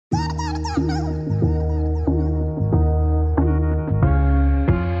Yo,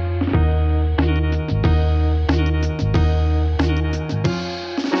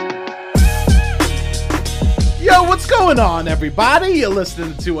 what's going on, everybody? You're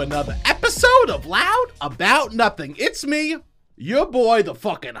listening to another episode of Loud About Nothing. It's me, your boy, the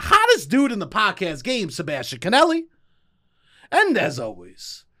fucking hottest dude in the podcast game, Sebastian Canelli. And as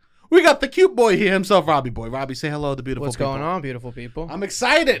always, we got the cute boy here himself, Robbie Boy. Robbie, say hello to beautiful people. What's going on, beautiful people? I'm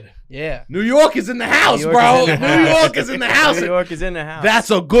excited. Yeah. New York is in the house, bro. New York is in the house. New York is in the house.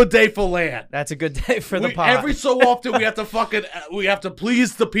 That's a good day for land. That's a good day for the pod. Every so often we have to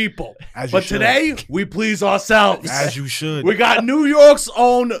please the people. But today we please ourselves. As you should. We got New York's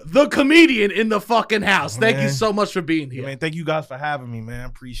own The Comedian in the fucking house. Thank you so much for being here. Man, thank you guys for having me, man.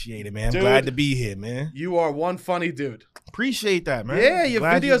 Appreciate it, man. Dude, glad to be here, man. You are one funny dude. Appreciate that, man. Yeah, your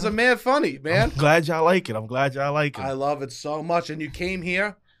videos are mad funny, man. I'm glad y'all like it. I love it so much. And you came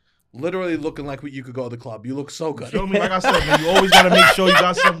here literally looking like you could go to the club. You look so good. Feel me? Like I said, man, you always got to make sure you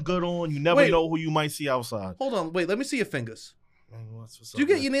got something good on. You never know who you might see outside. Hold on. Wait, let me see your fingers. Man, what's Do you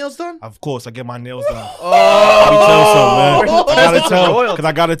get your nails done? Of course, I get my nails done. Oh,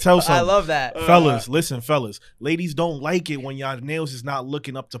 I gotta tell something. I love that. Fellas, listen, fellas. Ladies don't like it when your nails is not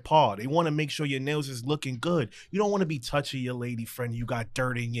looking up to par. They want to make sure your nails is looking good. You don't want to be touching your lady friend. You got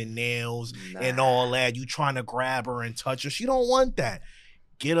dirt in your nails and all that. You trying to grab her and touch her. She don't want that.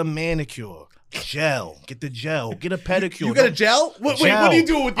 Get a manicure. Gel. Get the gel. Get a pedicure. You got a gel? Wait, what are you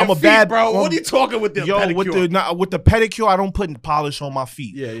doing with your feet, bro? What are you talking with the pedicure? With the pedicure, I don't put polish on my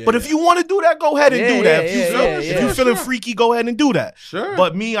feet. But if you want to do that, go ahead and do that. If you're feeling freaky, go ahead and do that. Sure.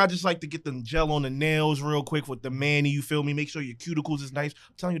 But me, I just like to get the gel on the nails real quick with the mani, you feel me? Make sure your cuticles is nice.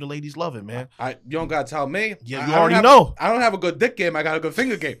 I'm telling you, the ladies love it, man. You don't got to tell me. Yeah, you already know. I don't have a good dick game. I got a good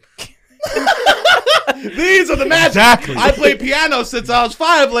finger game. These are the magic. Exactly. I played piano since I was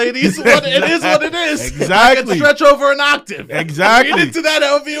 5, ladies. It is what it is. Exactly. I can stretch over an octave. Exactly. Get into that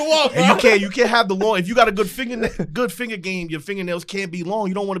however you want, bro. And you can't have the long. If you got a good finger game, your fingernails can't be long.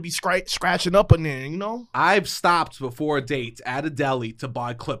 You don't want to be scratching up in there, you know? I've stopped before a date at a deli to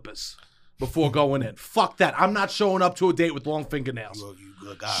buy clippers before going in. Fuck that. I'm not showing up to a date with long fingernails. You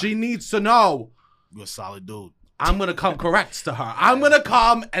good guy. She needs to know. You're a solid dude. I'm going to come correct to her. I'm going to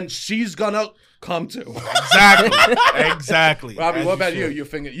come and she's going to come too. Exactly. Robbie, what about you?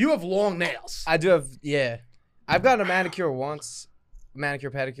 You have long nails. I do have, yeah. I've gotten a manicure once, manicure,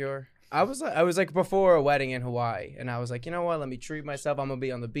 pedicure. I was like before a wedding in Hawaii, and I was like, you know what? Let me treat myself. I'm gonna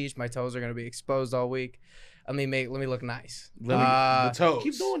be on the beach. My toes are gonna be exposed all week. Let me look nice. The toes.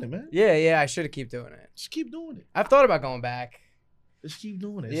 Keep doing it, man. Yeah. I should have keep doing it. Just keep doing it. I've thought about going back. Just keep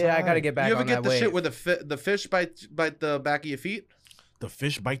doing it. Yeah, I gotta get back. You ever on get that the wave. shit where the fish bite the back of your feet? The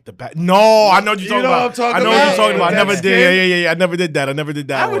fish bite the back. No, I know what you're talking about. I know what you're talking about. I never did. Yeah. I never did that.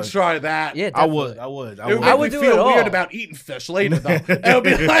 I would try that. Yeah, I definitely. would. I would feel weird about eating fish later, though. It would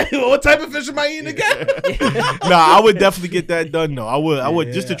be like, what type of fish am I eating again? Nah, I would definitely get that done, though. I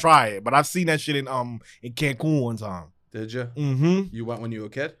would just to try it. But I've seen that shit in Cancun one time. Did you? Mm-hmm. You went when you were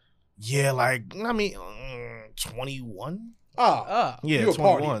a kid? Yeah, 21. Oh, yeah, you were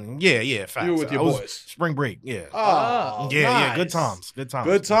 21. Yeah, facts. You were with your boys. Spring break, yeah. Oh, yeah, nice. Good times. Good times?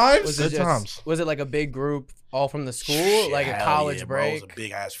 Good times. Was it like a big group all from the school, like a college break? Bro, it was a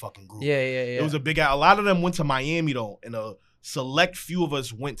big ass fucking group. Yeah. It was a big ass. A lot of them went to Miami though, and a select few of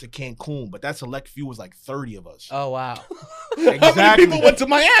us went to Cancun, but that select few was like 30 of us. Oh wow. Exactly. How many people went to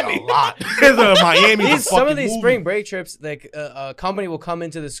Miami? A lot. Miami. Some of these spring break trips, like a company will come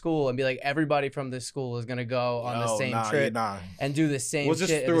into the school and be like, everybody from this school is gonna go on the same trip and do the same was this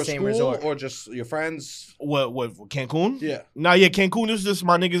shit through at the a same school resort. or just your friends? What Cancun? Yeah. Cancun is just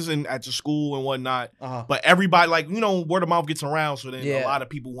my niggas at the school and whatnot. But everybody, word of mouth gets around, so then a lot of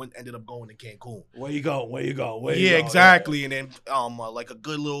people ended up going to Cancun. Where you go? Exactly. Yeah. And then like a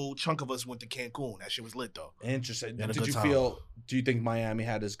good little chunk of us went to Cancun. That shit was lit though. Interesting. Do you think Miami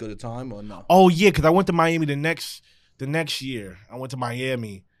had as good a time or no? Oh yeah, because I went to Miami the next year. I went to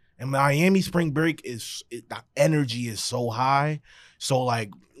Miami, and Miami spring break the energy is so high. So like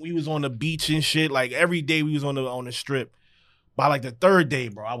we was on the beach and shit. Like every day we was on the strip. By like the third day,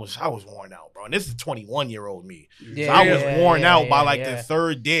 bro, I was worn out, bro. And this is 21-year-old me. Yeah, so I was worn out by like the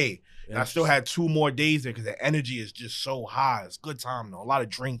third day. And I Yes. still had 2 more days there because the energy is just so high. It's a good time though. A lot of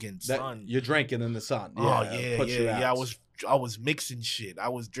drinking, sun. You're drinking in the sun. Oh yeah. I was mixing shit. I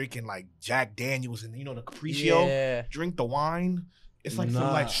was drinking like Jack Daniels and the Capriccio. Yeah. Drink the wine. It's like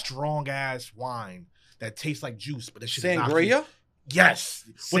some like strong ass wine that tastes like juice, but that shit is not Sangria? Yes.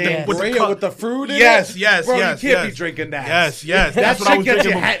 Sangria with the fruit in yes, it? yes, Bro, yes. you can't yes. be drinking that. Yes, yes. That That's what I shit was gets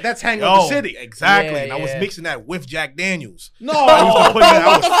you. drinking. That's Hangover City. Exactly. Yeah, and I was yeah. mixing that with Jack Daniels. No, I used to put that- I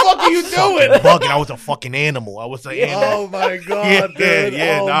what was the fuck are you doing? Bugging. I was a fucking animal. I was an animal. Oh my god, dude.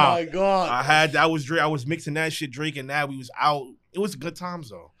 Oh my god. I was mixing that shit, drinking that. We was out. It was good times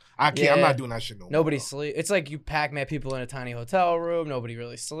though. I can't. I'm Yeah. not doing that shit no more. Nobody bro. sleep. It's like you pack mad people in a tiny hotel room. Nobody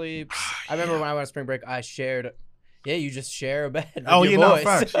really sleeps. I remember when I went on spring break, I shared. Yeah, you just share a bed. With Oh, your yeah, no, boys.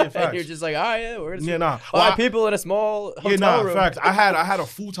 facts, yeah, And facts. you're just like, oh yeah, we're gonna Yeah, nah. five people in a small hotel room. Facts. I had a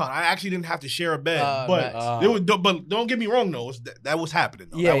futon. I actually didn't have to share a bed, but nice. it was. But don't get me wrong though. That was happening.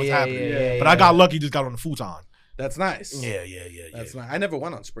 Though. Yeah, that was yeah, happening. yeah, But I got lucky. Just got on the futon. That's nice. Yeah. That's nice. I never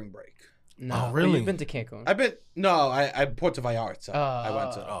went on spring break. No, Oh, but really? You've been to Cancun. I Puerto Vallarta. I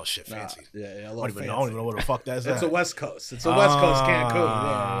went to. Oh shit, fancy. Yeah, I a don't little even fancy. know. I don't even know what the fuck that's. It's at. a West Coast. It's a West Coast Cancun.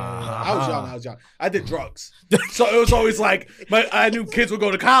 Yeah. I was young. I did drugs, so it was always like I knew kids would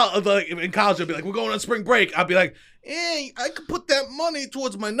go to college. Like in college, they'd be like, "We're going on spring break." I'd be like, "Hey, I could put that money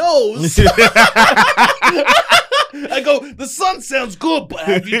towards my nose." I go, "The sun sounds good, but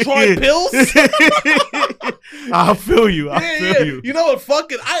have you tried pills?" I feel you. I feel you. You know what?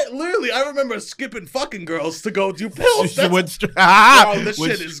 Fucking, I remember skipping fucking girls to go do pills. She went Bro, this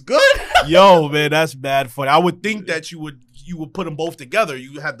shit is good. Yo, man, that's bad funny. I would think that you would put them both together.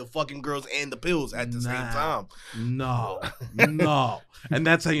 You had the fucking girls and the pills at the same time. No. And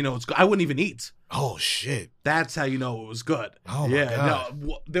that's how you know it's good. I wouldn't even eat. Oh shit. That's how you know it was good. Oh my God.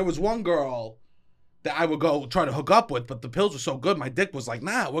 No. There was one girl that I would go try to hook up with, but the pills were so good, my dick was like,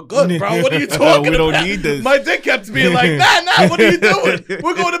 "Nah, we're good, bro. What are you talking We don't about?" need this. My dick kept being like, "Nah, what are you doing?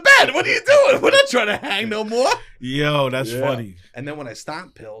 We're going to bed. What are you doing? We're not trying to hang no more." Yo, that's funny. And then when I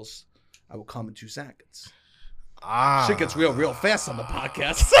stopped pills, I would come in 2 seconds. Ah. Shit gets real fast on the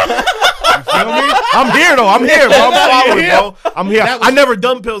podcast. You feel me? I'm here though. I'm here, bro. I'm following, bro. I'm here. That was- I never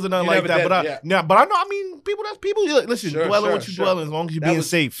done pills or nothing You like never that, did, but but I know. I mean, people. That's people. Listen, Sure, dwelling what you sure. dwelling as long as you're That being was-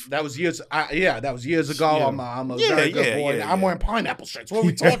 safe. That was years. That was years ago. Yeah. I'm a Yeah, very good yeah, boy. yeah, I'm yeah. wearing pineapple shirts. What are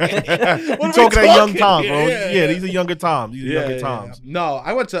we talking? What are You we talking at young times, bro? Yeah, Yeah, these are younger times. These are younger yeah. times. No,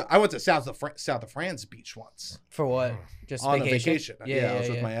 I went to South of France beach once For what? Just on vacation? a vacation. I was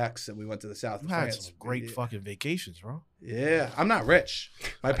with yeah. my ex and we went to the South You of had France. some great Yeah. fucking vacations, bro. Yeah, I'm not rich.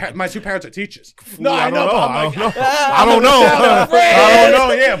 My 2 parents are teachers. No, I know. don't know. But I'm like, I don't know. I don't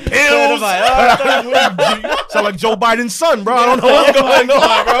know. Yeah, pills. Sound like Joe Biden's son, bro. I don't know what's going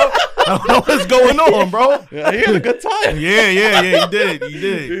on, bro. I don't know what's going on, bro. yeah, he had a good time. Yeah, he did. He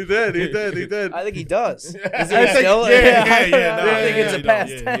did. I think he does. Is I he think- still? yeah, I nah, think it's a yeah,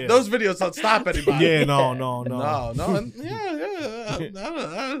 past yeah, tense. yeah. Those videos don't stop anybody. Yeah, no. No. And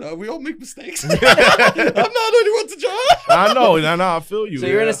I don't know. We all make mistakes. I'm not anyone to judge. I know. I feel you. So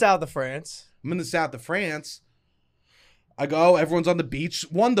you're in yeah. the south of France. I'm in the south of France. I go, everyone's on the beach.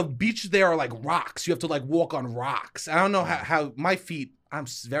 The beaches there are like rocks. You have to like walk on rocks. I don't know how my feet, I'm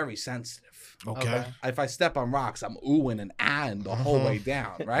very sensitive. Okay. If I step on rocks, I'm oohing and ahhing the whole way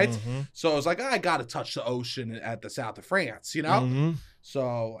down, right? Mhm. So I was like, I gotta touch the ocean at the south of France, you know? Mhm.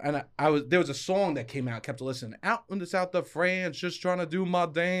 So, and there was a song that came out, kept listening, out in the south of France, just trying to do my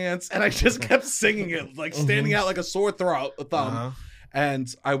dance. And I just kept singing it, like standing out like a sore thumb. Uh-huh.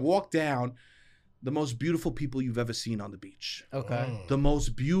 And I walked down, the most beautiful people you've ever seen on the beach. Okay. The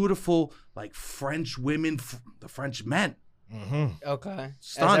most beautiful, like French women, the French men. Mhm. Okay.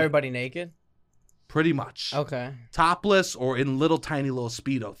 Stunning. Is everybody naked? Pretty much. Okay. Topless or in little tiny little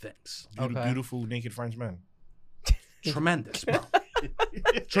Speedo things. Okay. Beautiful naked French men. Tremendous, bro.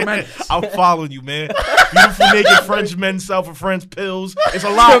 Tremendous. I'm following you, man. Beautiful naked French men, self of French pills. It's a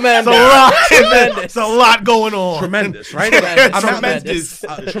lot. Tremendous. It's a lot. Tremendous. It's a lot going on. Tremendous, right? Tremendous. I'm out, Tremendous.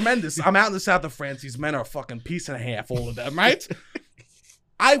 tremendous. I'm out in the south of France. These men are a fucking piece and a half, all of them, right?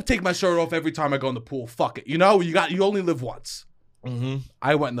 I take my shirt off every time I go in the pool. Fuck it. You know, you only live once. Mm-hmm.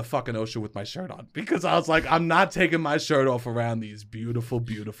 I went in the fucking ocean with my shirt on because I was like, I'm not taking my shirt off around these beautiful,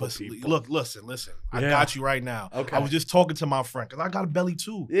 beautiful people. Look, listen. I Yeah. got you right now. Okay. I was just talking to my friend because I got a belly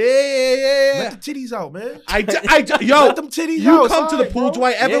too. Yeah. Let the titties out, man. Yo, Let them titties you out. come to the Sorry, pool. bro. Do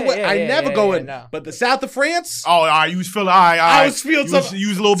I ever? Yeah, I yeah, never yeah, go yeah, in. no. But the south of France. Oh, all right. You was feeling all right. I was feeling you was some a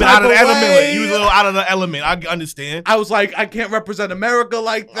little bit type out of the of element. way. You was a little out of the element. I understand. I was like, I can't represent America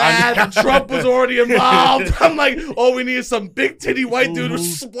like that. And Trump was already involved. I'm like, all we need is some big titty white dude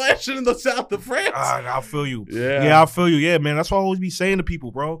who's splashing in the south of France. I feel you. Yeah. I feel you. Yeah, man. That's what I always be saying to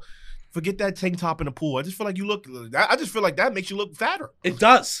people, bro. Forget that tank top in the pool. I just feel like you look. I just feel like that makes you look fatter. It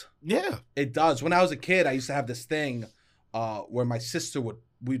does. Yeah. It does. When I was a kid, I used to have this thing where my sister would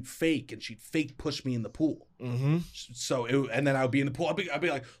we'd fake, and she'd fake push me in the pool. Mm-hmm. So and then I would be in the pool. I'd be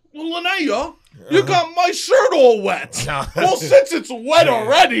like, well, Linnea, you got my shirt all wet. Well, since it's wet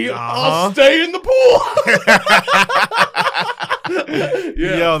already, I'll stay in the pool.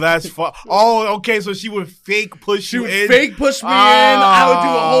 Yeah. Yo, that's fun. Oh, okay. So she would fake push you in. She would fake push me in. I would do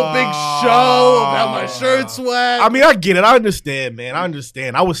a whole big show of how my shirt's wet. I mean, I get it. I understand, man. I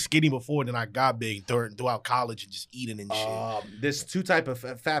understand. I was skinny before, then I got big throughout college and just eating and shit. There's two type of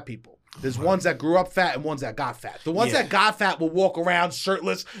fat people. There's ones that grew up fat and ones that got fat. The ones that got fat will walk around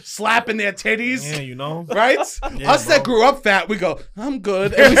shirtless, slapping their titties. Yeah, you know. Right? Yeah, Us that grew up fat, we go, I'm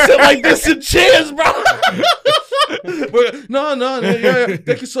good. And we sit like this in chairs, bro. No, yeah,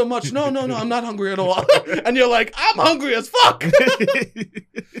 thank you so much. No, I'm not hungry at all. And you're like, I'm hungry as fuck.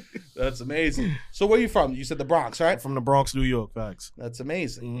 That's amazing. So where are you from? You said the Bronx, right? From the Bronx, New York. Facts. That's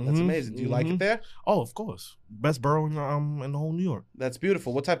amazing. That's amazing. Do you like it there? Oh, of course. Best borough in the whole New York. That's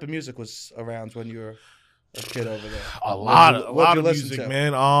beautiful. What type of music was around when you were a kid over there? A lot of music,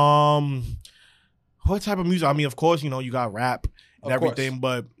 man. What type of music? I mean, of course, you got rap and everything,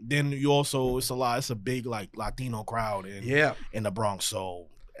 but then you also it's a big like Latino crowd in the Bronx, so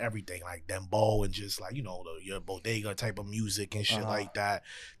everything like dembow and just like your bodega type of music and shit like that.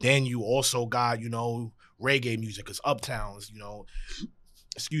 Then you also got reggae music, because Uptown's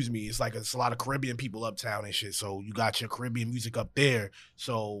excuse me, it's a lot of Caribbean people uptown and shit, so you got your Caribbean music up there,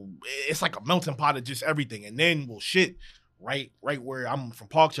 so it's like a melting pot of just everything. And then right where I'm from,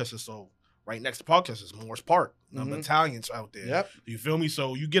 Parkchester, so right next to Parkchester is Morris Park. The Italians out there. Yep. You feel me?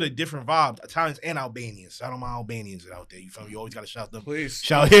 So you get a different vibe. Italians and Albanians. Shout out my Albanians out there. You feel me? You always got to shout them. Please.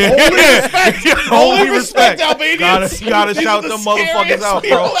 Shout here. Only respect Albanians. You gotta shout them motherfuckers out,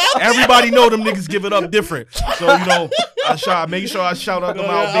 bro. Everybody know them niggas give it up different. So, I make sure I shout out them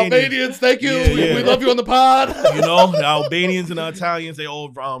Albanians, thank you. Yeah. We love you on the pod. The Albanians and the Italians, they all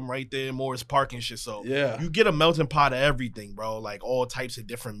right there in Morris Park and shit. So you get a melting pot of everything, bro. Like all types of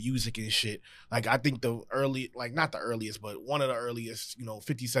different music and shit. Like I think not the earliest, but one of the earliest,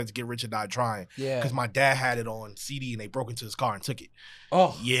 50 Cent's Get Rich or Die Trying. Yeah. Because my dad had it on CD and they broke into his car and took it.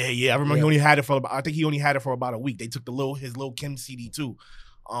 Oh. Yeah. I remember he only had it for about a week. They took his Lil' Kim CD too.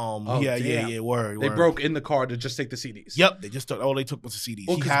 Word. They broke in the car to just take the CDs. They just took, all they took was the CDs.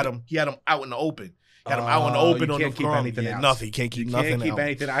 Well, he had them out in the open. Had them out in the open on the can't keep anything else. Nothing. You can't keep nothing. Can't keep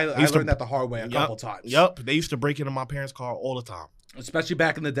anything. I learned that the hard way a couple times. Yep. They used to break into my parents' car all the time. Especially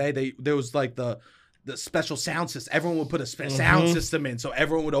back in the day, there was like the special sound system. Everyone would put a sound system in, so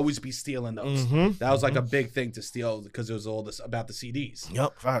everyone would always be stealing those. That was like a big thing to steal, because it was all this about the CDs.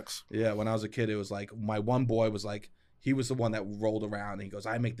 Yep, facts. Yeah, when I was a kid, it was like my one boy was like, he was the one that rolled around and he goes,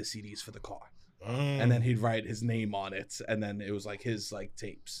 I make the CDs for the car. And then he'd write his name on it, and then it was like his like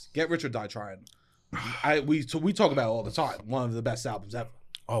tapes. Get Rich or Die Trying. We talk about it all the time. One of the best albums ever.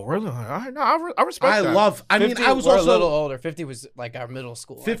 Oh, really? I respect that. I was also a little older. 50 was like our middle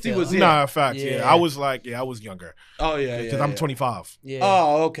school. 50 was, Nah, facts, yeah. I was younger. Oh, yeah, because I'm 25. Yeah.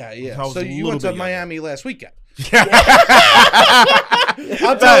 Oh, okay, yeah. So you went to Miami last weekend. I'm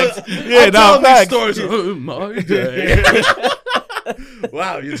telling these stories. Oh, my day.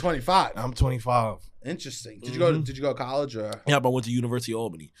 Wow, you're 25. I'm 25. Interesting. Did you go to college or? Yep, I went to University of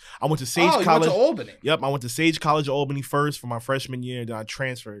Albany. I went to Sage College. You went to Albany. Yep, I went to Sage College of Albany first for my freshman year, then I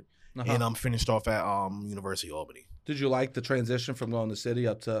transferred and I'm finished off at University of Albany. Did you like the transition from going to city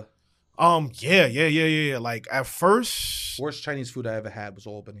up to? Yeah. Like at first, worst Chinese food I ever had was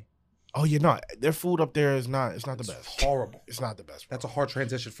Albany. Oh yeah, no, their food up there it's not the best. It's horrible. It's not the best. Bro. That's a hard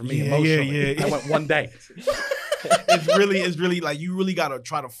transition for me emotionally. Yeah. I went one day. It's really like you really gotta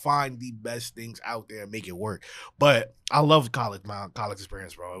try to find the best things out there and make it work. But I loved my college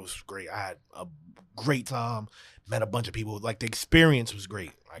experience, bro. It was great. I had a great time. Met a bunch of people. Like the experience was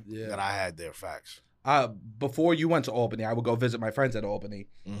great. That I had there. Facts. Before you went to Albany, I would go visit my friends at Albany.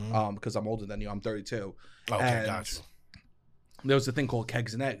 Because I'm older than you. I'm 32. Okay, got you. There was a thing called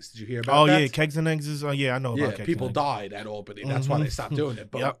Kegs and Eggs. Did you hear about that? Oh, yeah. Kegs and Eggs is, I know about Kegs people and Eggs. died at Albany. That's why they stopped doing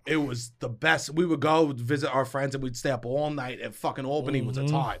it. But it was the best. We would go visit our friends and we'd stay up all night at fucking Albany was a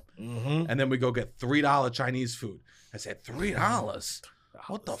time. And then we go get $3 Chinese food. I said, $3?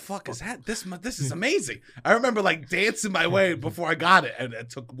 What the fuck is that? This is amazing. I remember like dancing my way before I got it. And it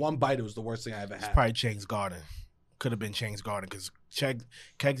took one bite. It was the worst thing I ever had. It's probably Chang's Garden. Could have been Chang's Garden because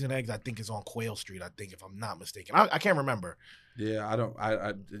Kegs and Eggs, I think, is on Quayle Street, I think, if I'm not mistaken. I can't remember. Yeah, I don't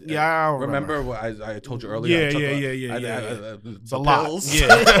remember what I told you earlier. Yeah. It's a lot. Yeah.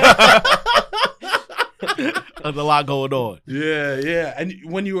 There's a lot going on. Yeah. And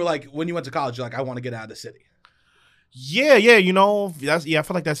when you went to college, you're like, I want to get out of the city. Yeah, you know, I feel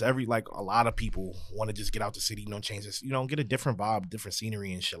like that's a lot of people want to just get out the city, change this, get a different vibe, different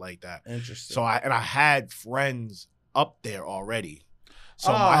scenery and shit like that. Interesting. So I had friends up there already.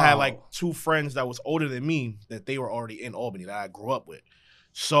 So I had like 2 friends that was older than me that they were already in Albany that I grew up with.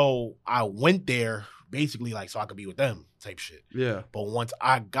 So I went there basically like so I could be with them type shit. Yeah. But once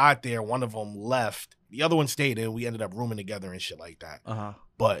I got there, one of them left. The other one stayed and we ended up rooming together and shit like that.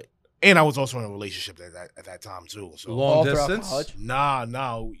 But and I was also in a relationship at that time too. So long distance? Nah.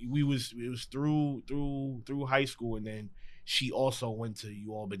 It was through high school, and then she also went to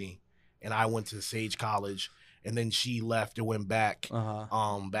UAlbany and I went to Sage College. And then she left and went back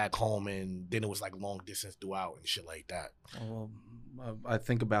back home, and then it was like long distance throughout and shit like that. Well, I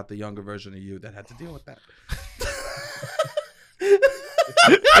think about the younger version of you that had to deal with that.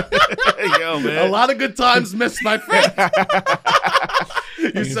 Yo, man. A lot of good times missed, my friend.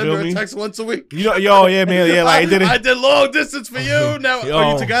 You send her a me? text once a week. Yeah, man. Yeah, like I did long distance for you. Now,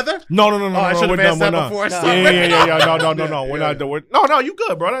 are you together? No. I should have asked that before I started. Yeah. No. We're not doing. No, you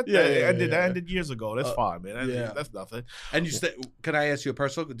good, bro. That ended years ago. That's fine, man. That's nothing. And you stay? Can I ask you a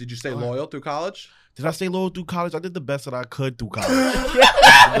personal? Did you stay loyal through college? Did I stay loyal through college? I did the best that I could through college.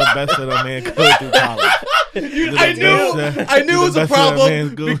 The best that a man could through college. I knew it was a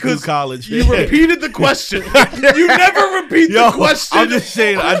problem because college. You repeated the question. You never repeat the question. I'm just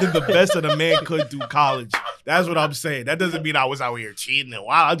saying I did the best that a man could through college. That's what I'm saying. That doesn't mean I was out here cheating and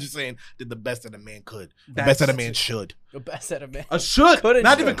wild. I'm just saying did the best that a man could. The best that a man should. The best that a man should.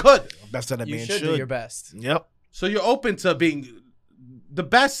 Not even could. The best that a man should. Do your best. Yep. So you're open to being the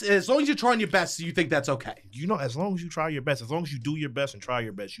best, as long as you're trying your best, you think that's okay. As long as you try your best, as long as you do your best and try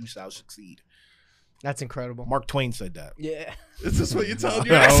your best, you shall succeed. That's incredible. Mark Twain said that. Yeah. Is this what you're telling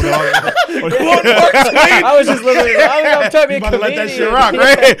your No. I was just literally, I'm trying to be a comedian. Let that shit rock,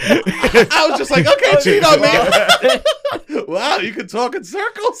 right? I was just like, okay, cheat on me. Wow, you can talk in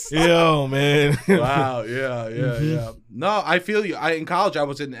circles. Yo, man. Wow, yeah. No, I feel you. In college, I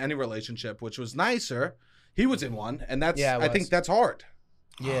was in any relationship, which was nicer. He was in one, and that's. I think that's hard.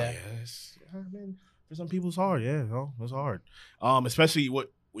 Yeah. Man, for some people, it's hard. Yeah, it's hard. Especially what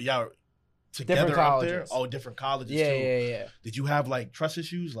y'all together different up there. colleges. Oh, different colleges too. Yeah. Did you have like trust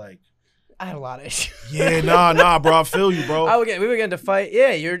issues? Like, I had a lot of issues. Yeah, nah, bro. I feel you, bro. We were getting to fight.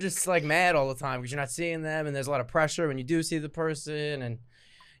 Yeah, you're just like mad all the time because you're not seeing them, and there's a lot of pressure when you do see the person, and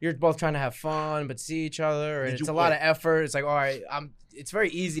you're both trying to have fun but see each other, and it's a lot of effort. It's like, all right, it's very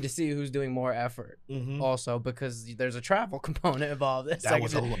easy to see who's doing more effort also because there's a travel component involved. It's like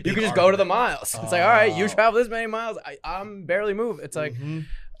you can just go to the miles. It's like, all right, you travel this many miles. I'm barely moving. It's like,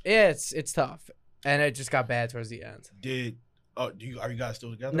 yeah, it's tough. And it just got bad towards the end. Are you guys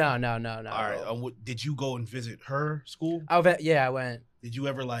still together? No. All right. Did you go and visit her school? I went. Did you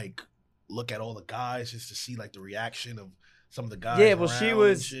ever like look at all the guys just to see like the reaction of some of the guys? Yeah, well, she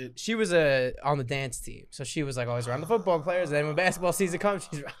was on the dance team, so she was like always around the football players. And then when basketball season comes,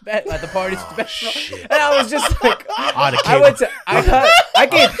 she's at the parties with the basketball. And I was just like, I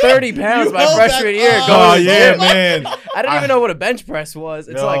gained 30 pounds my freshman year. Man. I didn't even know what a bench press was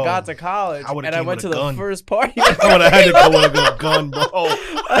until I got to college, and I went to the first party. I would have had to come with a gun, bro.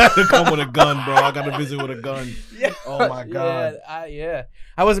 I had to come with a gun, bro. I got to visit with a gun. Yeah. Oh my god. I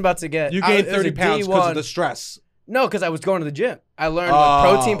wasn't about to get. You gained 30 pounds because of the stress. No, because I was going to the gym. I learned what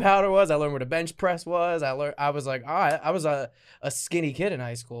protein powder was. I learned what a bench press was. I was like, all right, I was a skinny kid in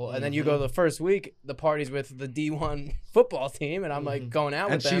high school. And then you go the first week, the parties with the D1 football team, and I'm like going out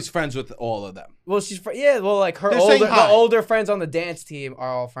with them. And she's friends with all of them. Well, like the older friends on the dance team are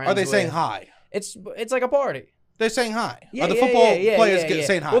all friends. Are they saying hi? It's like a party. They're saying hi. Yeah, are the football players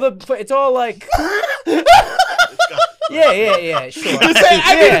saying hi? Well, it's all like... Yeah, sure.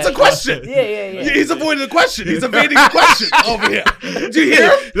 It's a question. Yeah. He's avoiding the question. He's evading the question over here. Did you hear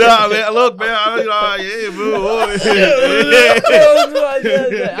him? Nah, man. Look, man.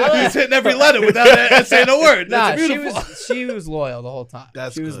 He's hitting every letter without saying a word. Nah, That's beautiful. she was loyal the whole time.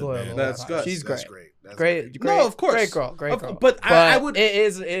 She was loyal the whole time. That's good. She's great. That's great. No, of course. Great girl. But I would. It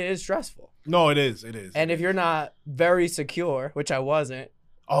is stressful. No, it is. And if you're not very secure, which I wasn't,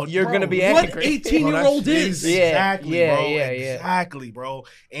 you're bro, gonna be angry. What 18-year-old is? Exactly, bro. Yeah. Exactly, bro.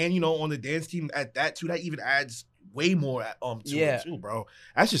 And on the dance team at that too, that even adds way more to it too, bro.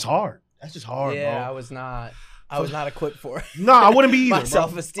 That's just hard. Bro. I was not equipped for it. No, I wouldn't be either. My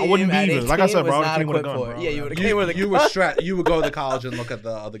self-esteem. I wouldn't be either. Like I said, bro, I came with a gun, bro. Yeah, you would have came with a gun. You would go to college and look at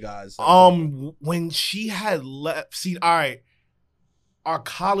the other guys. When she had left, see, all right. Our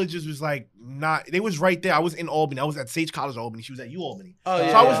colleges was like they was right there. I was in Albany. I was at Sage College, Albany. She was at UAlbany. Oh, yeah.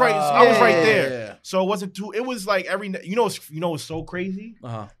 So I was right. I was right there. Yeah. So it wasn't too. It was like every. It's so crazy.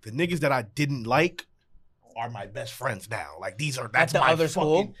 Uh-huh. The niggas that I didn't like are my best friends now. Like that's the my other fucking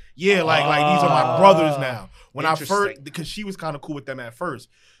school? yeah. Like these are my brothers now. When I Interesting. first, because she was kind of cool with them at first,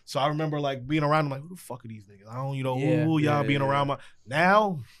 so I remember like being around them, like, who the fuck are these niggas? I don't, who y'all being around my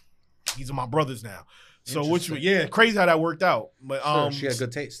now. These are my brothers now. So crazy how that worked out. But Sure, she had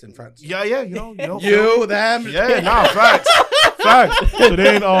good taste in friends. yeah, you know, You, them. yeah, nah, facts. So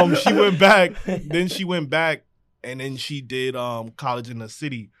then she went back. Then she went back, and then she did college in the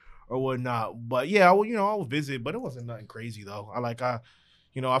city or whatnot. But yeah, I would visit, but it wasn't nothing crazy though.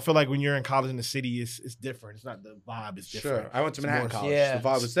 I feel like when you're in college in the city, it's different. It's not the vibe is different. Sure. I went to Manhattan more- College. Yeah. The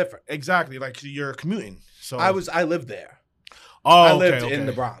vibe was different. Exactly, like you're commuting. So I lived there. Oh, I okay, lived okay. in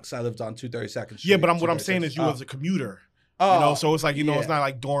the Bronx. I lived on 232nd Street. Yeah, but what I'm saying is you Oh. was a commuter. Oh, So it's like yeah. it's not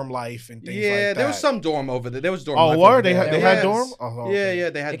like dorm life and things like Yeah, that. there was some dorm over there. There was dorm. Oh, life were over they there. had they had Yes. dorm? Oh, okay. Yeah,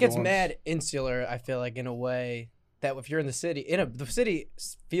 they had. It gets dorms. mad insular, I feel like, in a way that if you're in the city, the city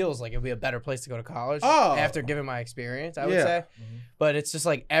feels like it'd be a better place to go to college. Oh. After giving my experience, I would Yeah. say. But it's just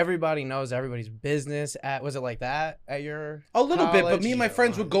like everybody knows everybody's business. Was it like that at your? A little bit, but college? me and my Yeah,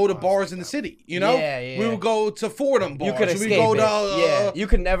 friends would go to bars in the city. You know, Yeah. we would go to Fordham bars. You could we escape would go it. to you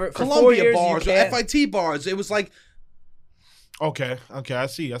could never. For 4 Columbia years, bars, you or can't. FIT bars. It was like, Okay, I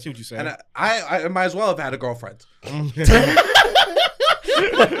see what you're saying. and I might as well have had a girlfriend.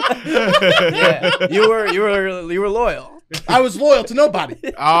 Yeah, you were loyal. I was loyal to nobody.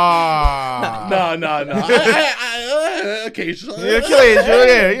 Ah, No. Occasionally.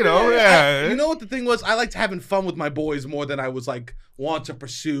 yeah. You know what the thing was? I liked having fun with my boys more than I was like want to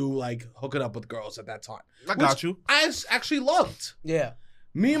pursue like hooking up with girls at that time. I got Which you. I actually loved. Yeah.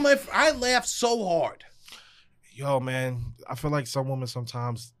 Me and I laughed so hard. Yo, man, I feel like some women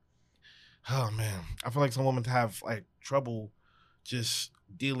sometimes. Oh man, I feel like some women have like trouble just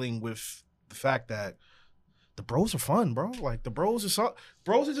dealing with the fact that the bros are fun, bro. Like the bros are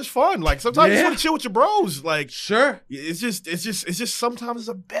just fun. Like sometimes you just Yeah. want to chill with your bros. Like Sure. it's just sometimes it's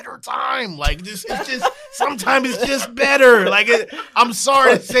a better time. Like it's just sometimes it's just better. Like I'm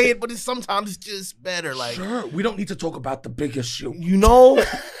sorry to say it, but sometimes it's just better. Like Sure. We don't need to talk about the big issue. you know.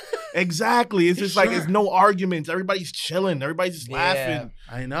 Exactly. It's just like Sure. it's no arguments. Everybody's chilling. Everybody's just Yeah. laughing.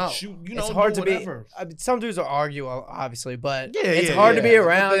 I know. Shoot, It's hard to whatever. be. I mean, some dudes will argue, obviously, but Yeah, it's yeah, hard to yeah. be But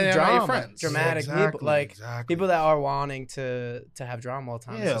around they're not your drama, friends. dramatic Exactly, people, like exactly. people that are wanting to have drama all the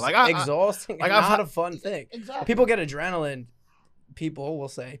time. Yeah, It's just like I- exhausting. like and I've not had- a fun thing. Exactly. People get adrenaline. People will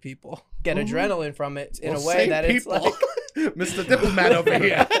say people get adrenaline from it in Well, a way say that people. it's like. Mr. Diplomat over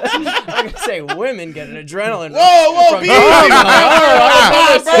here. I'm gonna say women get an adrenaline. Whoa, from be drama.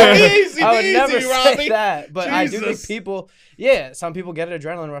 easy, bro. Easy, I would never easy, say Robbie. that, but I do think Jesus. people, some people get an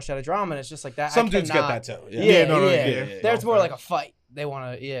adrenaline rush out of drama, and it's just like that. Some I dudes get cannot- that too. Yeah, no, yeah. yeah. There's No, more like facts. a fight. They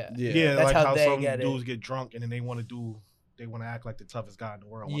want to, Yeah. Yeah, That's like how how they some get it. dudes get drunk and then they want to act like the toughest guy in the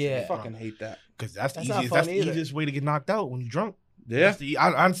world. Yeah. I fucking hate that. because that's That's the not easiest. fun That's the either. easiest way to get knocked out when you're drunk. Yeah.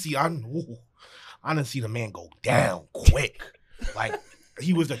 I didn't see the man go down quick. Like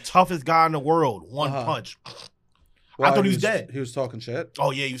he was the toughest guy in the world. One Uh-huh. punch. Well, I thought he was dead. He was talking shit.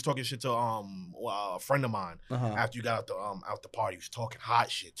 Oh yeah, he was talking shit to a friend of mine. Uh-huh. After you got out the party, he was talking hot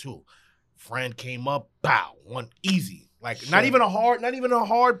shit too. Friend came up, bow, one easy. Like Sure. not even a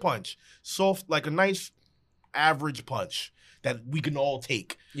hard punch. Soft, like a nice average punch that we can all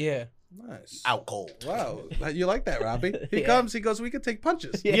take Yeah. Nice. out cold. Wow. You like that, Robbie? He Yeah. comes, he goes, we can take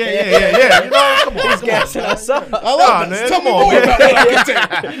punches. Yeah. You know, come on, He's come gassing on, us up. I Nah, love this. man, Tell me come on, more man. about what I can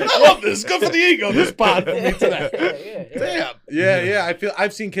take. I love this. Good for the ego. This pod for me today. Yeah. Damn. Yeah.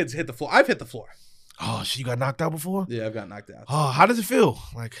 I've seen kids hit the floor. I've hit the floor. Oh, shit, you got knocked out before? Yeah, I've got knocked out. Oh, how does it feel?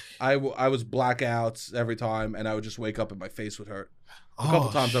 Like I was blackouts every time, and I would just wake up and my face would hurt. A couple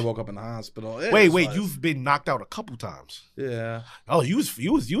times I woke up in the hospital. It Wait, was- you've been knocked out a couple times. Yeah. Oh, you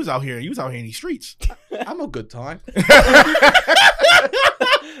was out here. You was out here in these streets. I'm a good time.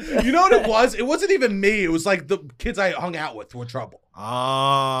 You know what it was? It wasn't even me. It was like the kids I hung out with were trouble.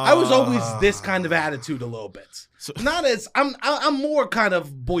 I was always this kind of attitude a little bit. So- Not as I'm more kind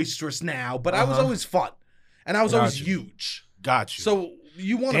of boisterous now, but I was always fun, and I was always Gotcha. huge. Got you. So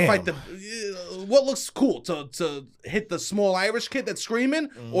you want to Damn. fight the what looks cool to hit the small Irish kid that's screaming,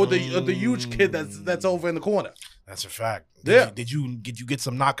 or the huge kid that's over in the corner. That's a fact. Yeah. Did you get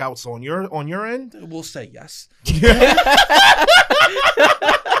some knockouts on your end? We'll say yes.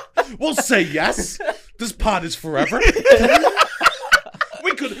 We'll say yes. This pod is forever.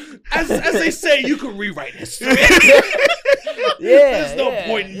 We could, as they say, you could rewrite history. There's no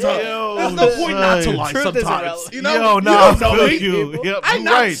point in time. There's no point not to lie Truth is sometimes. irrelevant. You know, Yo, you nah, don't know fuck me. you. Yep, I you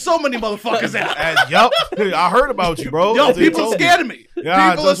knocked right. so many motherfuckers out. Yup. I heard about you, bro. Yo, That's what they people told me. scared of me.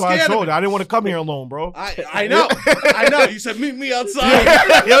 Yeah, People that's are why I scared of told me. you. I didn't want to come here alone, bro. I know. I know. You said meet me outside.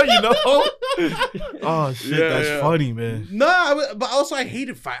 Yeah, you know. Oh shit, Yeah, that's yeah. funny, man. No, but also I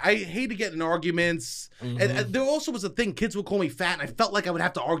hated fight. I hated getting in arguments. Mhm. And there also was a thing, kids would call me fat, and I felt like I would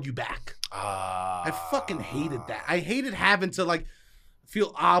have to argue back. Ah. I fucking hated that. I hated having to like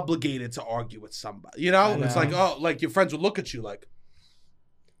feel obligated to argue with somebody. You know? I It's know. like, oh, like your friends would look at you like,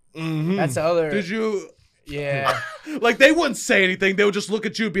 Mhm. That's the other. did you Yeah. like they wouldn't say anything. They would just look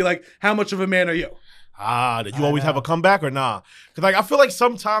at you and be like, how much of a man are you? Did you I always have know. a comeback or nah? Because like I feel like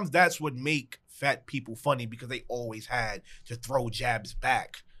sometimes that's what make fat people funny because they always had to throw jabs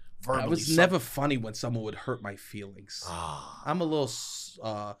back verbally. I was never funny when someone would hurt my feelings. Ah, I'm a little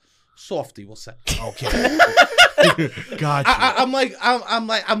softy, we'll say. okay. Gotcha. I'm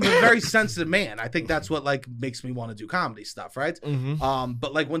a very sensitive man. I think that's what like makes me want to do comedy stuff, right? Mhm.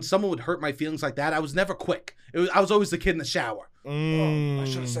 But like when someone would hurt my feelings like that, I was never quick. I was always the kid in the shower. I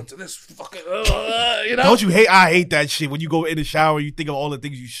should have said to this fucking, you know. Don't you hate? I hate that shit. When you go in the shower, you think of all the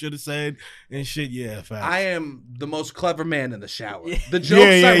things you should have said and shit. Yeah, facts. I am the most clever man in the shower. Yeah. The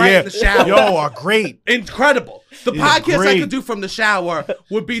jokes I write in the shower, Yo, are great. incredible. The Yeah, podcast I great. could do from the shower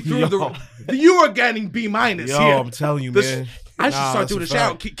would be through Yo. you are getting B- Yo, here. I'm telling you, This- man. I should start that's doing a the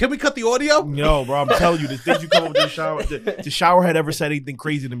shower. fact. Can we cut the audio? Yo, bro, I'm telling you, the things you come up with the shower. The shower had ever said anything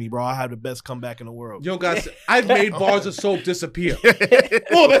crazy to me, bro. I had the best comeback in the world. Yo, guys, I've made bars of soap disappear.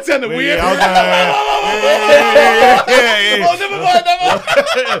 Oh, that's ended weird. Yeah, yeah. Oh, never mind, never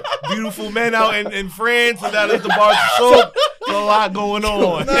mind. Beautiful men out in France, and that is the bar of soap. There's a lot going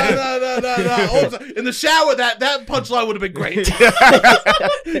on. No. In the shower, that punchline would have been great.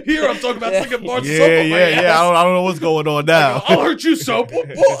 Here, I'm talking about sticking bars of soap Yeah, on my yeah, yeah. ass. I don't know what's going on now. I'll hurt you, soap.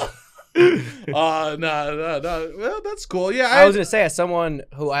 No. Well, that's cool. Yeah, I was gonna say, as someone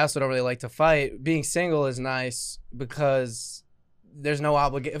who I also don't really like to fight, being single is nice because there's no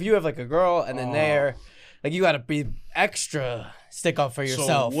obligation. If you have like a girl and then they're like, you got to be extra stick up for So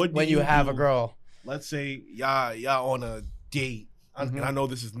yourself what do when you you have a do? girl. Let's say y'all on a date. And I know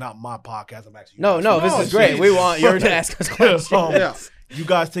this is not my podcast. I'm actually No, this No, is great. jeez. We want you to ask us questions. Yeah. You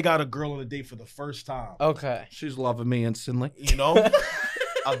guys take out a girl on a date for the first time. Okay. She's loving me instantly. You know,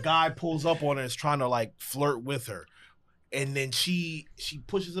 a guy pulls up on her, is trying to like flirt with her, and then she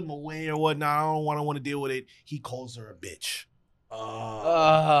pushes him away or whatnot. I don't want to deal with it. He calls her a bitch.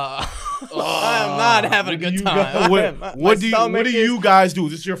 I'm not having a good time. What do you guys do?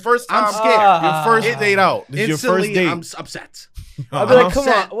 This is your first time. I'm scared. Your first date out. This is your first Instantly, date. I'm upset. I'll be like, Uh-huh. come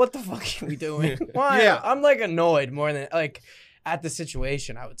upset. on, what the fuck are we doing? Why? Yeah. I'm like annoyed more than like at the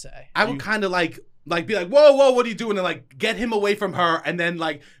situation, I would say. I would kind of like be like, whoa, what are you doing? And like get him away from her, and then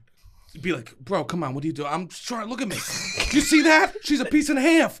like be like, bro, come on, what are you doing? I'm just trying. Look at me. You see that? She's a piece and a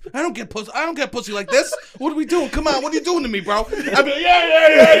half. I don't get pussy like this. What are we doing? Come on, what are you doing to me, bro? I'd be like,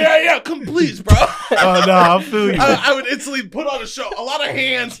 yeah. Come, please, bro. Oh no, I feel you. I would instantly put on a show, a lot of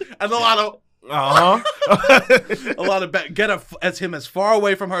hands and a lot of get him as far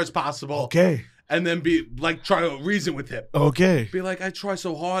away from her as possible. Okay. And then be like try to reason with him. Okay. Be like, I try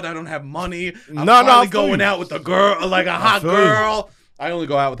so hard, I don't have money. I'm No, I finally feel going you. out with a girl, like a hot feel you. girl. I only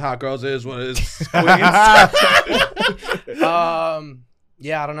go out with hot girls. It is what it is. Queens.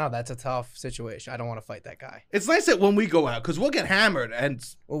 Yeah, I don't know. That's a tough situation. I don't want to fight that guy. It's nice that when we go out, because we'll get hammered and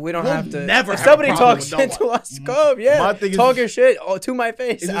Well, we don't We'll have to. never if have a somebody problem talks with no into one. us, go, My yeah. thing is- Talk your shit to my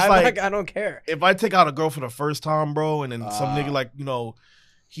face. It's I'm just like, like- I don't care. If I take out a girl for the first time, bro, and then some nigga like, you know,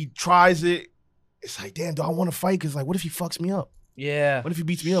 he tries it, it's like, damn, do I want to fight? Because like, what if he fucks me up? Yeah. What if he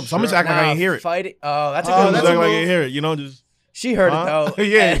beats me up? So I'm just acting like I ain't hear it. Fighting. Oh, that's a Oh, good I'm that's just a acting like I move. ain't hear it. You know, just She heard Huh? it though.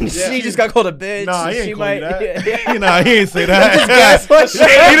 Yeah, And yeah. she just got called a bitch. nah, he she ain't call you that. Yeah. You know, he didn't say that. Gaslight shit.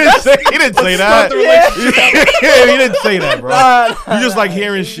 he didn't say start that. the Yeah, he didn't say that, bro. Nah, You just like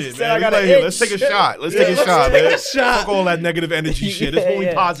hearing shit, Said I man. got You like, an here, let's itch. take a shot. Let's take a let's shot, take man. a shot. Fuck all that negative energy shit. It's only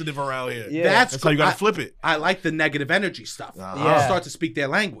Yeah. positive around here. Yeah. That's how you gotta flip it. I like the negative energy stuff. Yeah. I'll start to speak their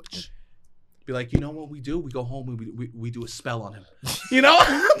language. Be like, you know what we do? We go home and we do a spell on him. You know?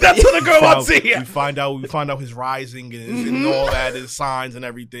 That's what the girl wants to hear. We find out his rising and all that, his signs and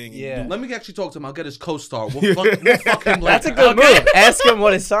everything. Yeah. Let me actually talk to him. I'll get his co-star. We'll fuck him later. That's a good move. Ask him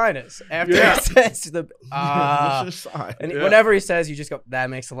what his sign is after Yeah. he says the. What's your sign? And Yeah. whenever he says, you just go.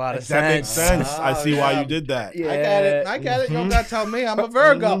 That makes a lot of That makes sense. sense. I see why you did that. Yeah. I get it. You don't gotta tell me. I'm a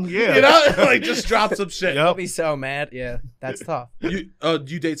Virgo. Yeah. You know? Like, just drop some shit. I'll Yep. be so mad. Yeah, that's tough. Do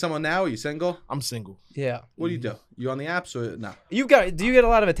you date someone now? Are you single? I'm single. Yeah. What do you do? You on the apps or no? Do you get a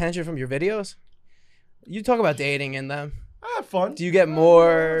lot of attention from your videos? You talk about dating in them. I have fun. Do you get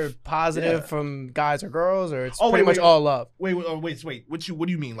more positive Yeah. from guys or girls, or it's Oh, pretty wait, much wait. all love? Wait. What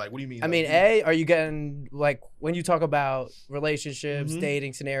do you mean? Like, what do you mean? I mean, are you getting like when you talk about relationships, Mhm.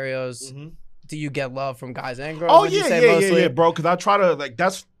 dating scenarios? Mhm. Do you get love from guys and girls? Oh Would you yeah, say yeah, mostly? bro. Because I try to like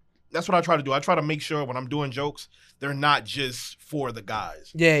that's that's what I try to do. I try to make sure when I'm doing jokes, they're not just for the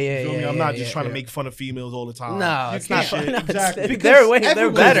guys. Yeah, You feel me? I'm not just yeah, trying to make fun of females all the time. No, it's not. can't. No, Exactly. They're They're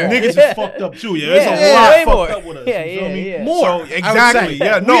better. Niggas Yeah. is fucked up too. Yeah, Yeah, there's a yeah, lot way fucked more. up with us. Yeah, you feel yeah, me? yeah. More. So I would say. exactly.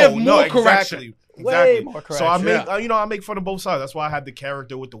 Yeah, We no, have no, more exactly. correction. Way Exactly. more So I correction. make, I make fun of both sides. That's why I had the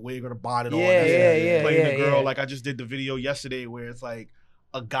character with the wig or the bonnet on. Yeah, That's yeah, playing the yeah, girl. yeah. Like I just did the video yesterday where it's like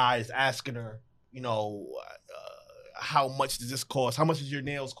a guy is asking her, how much does this cost? How much does your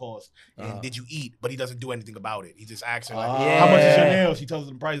nails cost? And did you eat? But he doesn't do anything about it. He just asks her, like, how much is your nails? He tells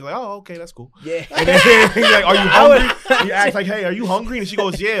her the price. He's like, oh, okay, that's cool. Yeah. And then he's like, are you hungry? He asks like, hey, are you hungry? And she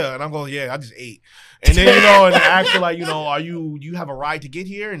goes, yeah. And I'm going, yeah, I just ate. And then, and I ask her like, do you have a ride to get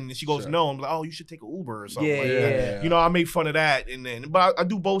here? And she goes, no. I'm like, oh, you should take an Uber or something like that. Yeah. I make fun of that. But I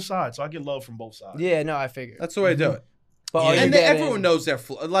do both sides. So I get love from both sides. Yeah, no, I figured. That's the way I do it. But are you And getting- everyone knows they're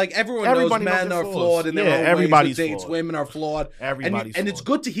like everyone Everybody knows knows men they're are flaws. flawed in their Yeah, own everybody's ways with dates. flawed. Women are flawed. Everybody's and it's flawed.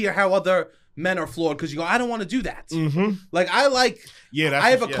 good to hear how other men are flawed because you go, I don't want to do that. Mm-hmm. Like I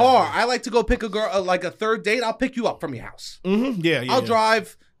have a yeah. car. I like to go pick a girl like a third date. I'll pick you up from your house. Mm-hmm. Yeah, I'll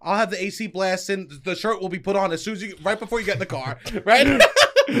drive. I'll have the AC blasting. The shirt will be put on as soon as right before you get in the car. Right?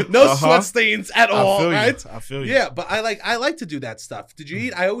 No sweat stains at all. Right? I feel you. Yeah, but I like to do that stuff. Did you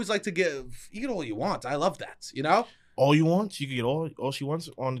eat? I always like to eat all you want. I love that. All you want? She can get all she wants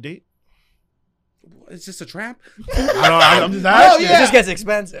on the date? It's just a trap. I'm just asking. It just gets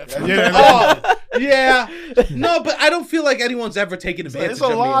expensive. Oh, yeah. No, but I don't feel like anyone's ever taken advantage It's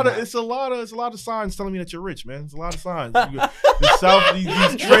of a me. lot in of that. it's a lot of signs telling me that you're rich, man. It's a lot of signs.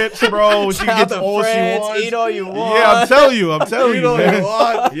 These trips, bro. She gets all she wants. Eat all you want. Yeah, I'm telling you, You know what man. you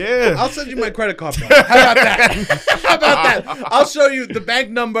want. Yeah. I'll send you my credit card bill. How about that? How about that? I'll show you the bank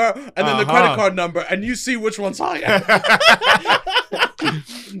number and then the credit card number, and you see which one's higher.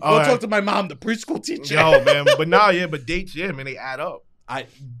 Go talk to my mom, the preschool teacher. Yo, man. But dates, man, they add up.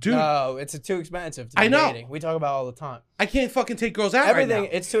 Dude, No, it's too expensive to be I know. dating. We talk about it all the time. I can't fucking take girls out Everything,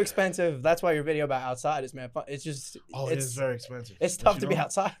 right now. it's too expensive. That's why your video about outside is fun. It's just, It is very expensive. it's But tough you to be know-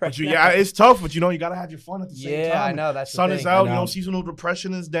 outside right But you, now. yeah, it's tough, but you gotta have your fun at the same time. Yeah, I know, that's the sun is thing. out, I know. seasonal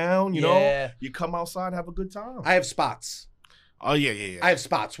depression is down, Yeah. you come outside, have a good time. I have spots. Oh yeah. I have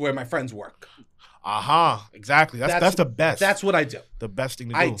spots where my friends work. Exactly. That's the best. That's what I do. the best thing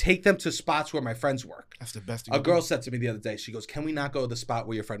to do. I take them to spots where my friends work. That's the best thing A to girl do. said to me the other day, she goes, "Can we not go to the spot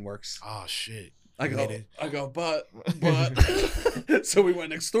where your friend works?" Oh shit. I You made it. but. So we went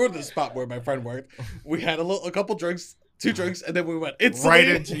next door to the spot where my friend worked. We had a couple drinks, 2 drinks, and then we went instantly. Right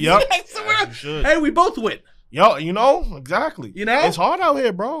into yep. Next to As where- you should. Hey, we both win. Yo, exactly. It's hard out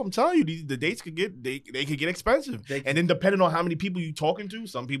here, bro. I'm telling you, the dates could get they could get expensive. And then depending on how many people you talking to,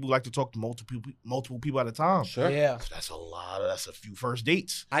 some people like to talk to multiple people at a time. Sure. Yeah. So that's a few first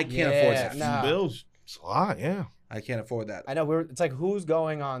dates. I can't afford Yeah, that. nah. Few bills. It's a lot, yeah. I can't afford that. I know. It's like, who's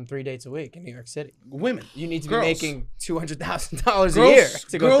going on 3 dates a week in New York City? Women. You need to Girls. be making $200,000 a Girls- year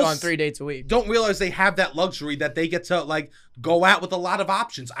to go girls on 3 dates a week. Don't realize they have that luxury that they get to go out with a lot of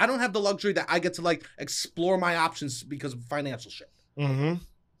options. I don't have the luxury that I get to explore my options because of financial shit. Mm-hmm.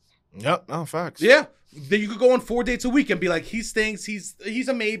 Yep, no facts. Yeah. Then you could go on 4 dates a week and be like, he stinks, he's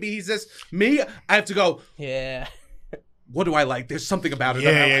a maybe, he's this. Me, I have to go, Yeah. what do I like? There's something about it.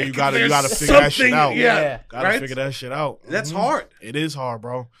 that I Yeah, like. you gotta There's figure that shit something- out. Yeah. Gotta right? figure that shit out. That's Mhm. hard. It is hard,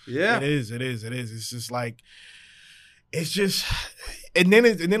 bro. Yeah. It is. It's just it's just, and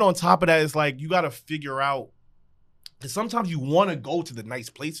then on top of that, it's like you got to figure out. Because sometimes you want to go to the nice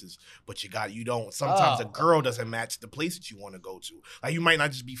places, but you don't. Sometimes a girl doesn't match the place that you want to go to. Like you might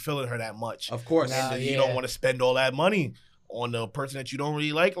not just be feeling her that much. Of course. Nah. And then you yeah. don't want to spend all that money on the person that you don't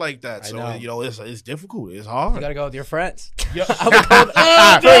really like that. I So know. it's difficult. It's You hard. gotta go with your friends. Yeah. I would go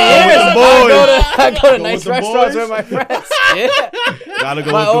to, I go Go to with nice the restaurants boys. with my friends. Yeah. Gotta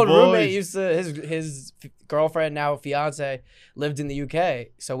go My with old the boys. roommate used to his girlfriend, now fiance, lived in the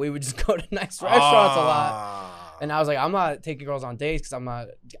UK, so we would just go to nice restaurants a lot. And I was like, I'm not taking girls on dates because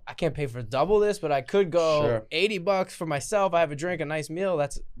I can't pay for double this, but I could go Sure. $80 for myself. I have a drink, a nice meal.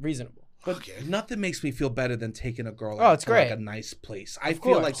 That's reasonable. But nothing makes me feel better than taking a girl Oh, out it's to great. a nice place. I Of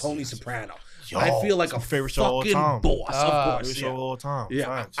feel course. like Tony Soprano. Yo, I feel like it's a my favorite show of all fucking time. boss. Of Favorite course. show Yeah. of all time. Yeah,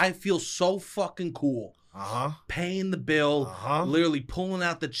 Facts. I feel so fucking cool. Paying the bill, literally pulling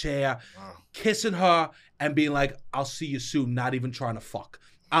out the chair, kissing her, and being like, "I'll see you soon." Not even trying to fuck.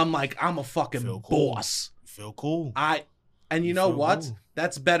 I'm like, I'm a fucking Feel cool. boss. Feel cool. And you know feel what? cool.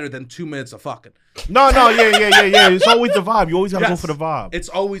 That's better than 2 minutes of fucking. No, yeah. It's always the vibe. You always gotta go Yes. for the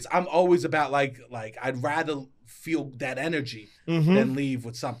vibe. I'm always about like I'd rather feel that energy Mm-hmm. than leave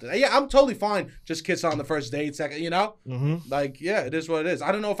with something. Yeah, I'm totally fine. Just kiss on the first date, second, Mm-hmm. Like, yeah, it is what it is.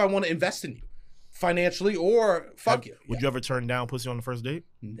 I don't know if I want to invest in you. financially or fuck you. Would you ever turn down pussy on the first date?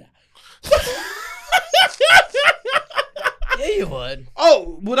 Nah. Yeah, you would.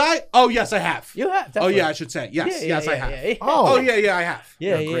 Oh, would I? Oh, yes, I have. You have. Oh, Definitely. yeah, I should say. Yes, yes, I have. Yeah. Oh, yeah, I have.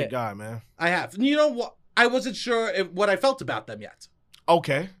 Yeah, You're a great guy, man. I have. You know what? I wasn't sure what I felt about them yet.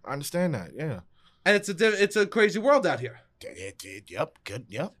 Okay, I understand that. Yeah. And it's a crazy world out here. Yep. Good.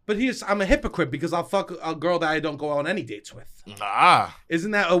 Yep. But I'm a hypocrite because I'll fuck a girl that I don't go on any dates with. Ah.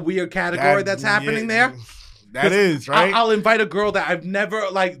 Isn't that a weird category that's happening there? That is, right? I'll invite a girl that I've never,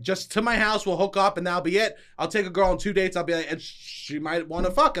 like, just to my house, we'll hook up, and that'll be it. I'll take a girl on 2 dates, I'll be like, and she might want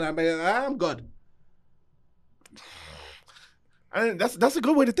to fuck, and I'll be like, I'm good. That's a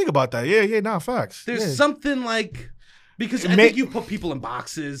good way to think about that. Yeah, facts. There's something like, because I think you put people in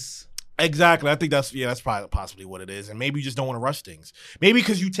boxes. Exactly. I think that's probably possibly what it is. And maybe you just don't want to rush things. Maybe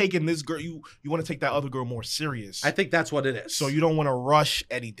because you taking this girl, you want to take that other girl more serious. I think that's what it is. So you don't want to rush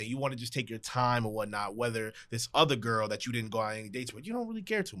anything. You want to just take your time or whatnot. Whether this other girl that you didn't go on any dates with, you don't really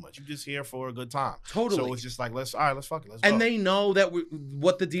care too much. You're just here for a good time. Totally. So it's just like, let's fuck it. Let's go. And they know that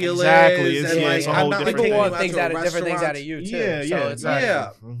what the deal Exactly. is. It's, And yeah, like, it's a I'm whole not like different taking People you want out things to a out of different things out restaurant. of you too. Yeah, So it's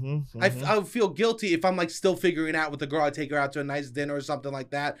exactly. Yeah. I feel guilty if I'm like still figuring out with the girl. I take her out to a nice dinner or something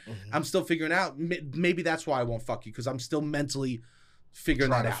like that. I'm still figuring out. Maybe that's why I won't fuck you, because I'm still mentally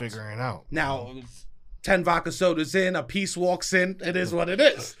figuring that out. Figuring out. Now, 10 vodka sodas in, a piece walks in. It is what it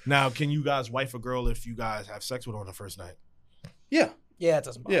is. Now, can you guys wife a girl if you guys have sex with her on the first night? Yeah. Yeah, it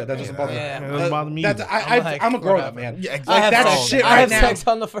doesn't bother Yeah, that doesn't bother me. Yeah. It doesn't bother me. either. I'm a grown up, man. Yeah, I have that sex, shit I right have now. sex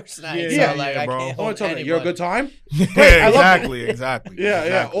on the first night. Yeah, so like, yeah, I bro. can't I hold want to tell you, anybody. you're a good time? Yeah, I love exactly. Yeah.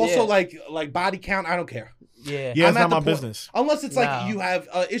 Exactly. Also, Yeah. like body count, I don't care. Yeah. Yeah, I'm it's at not the my point- business. Unless it's No. like you have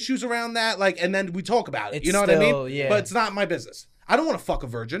issues around that, like, and then we talk about it. It's You know what I still- mean? yeah. But it's not my business. I don't want to fuck a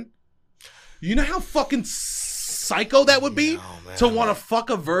virgin. You know how fucking psycho that would be man. to want to fuck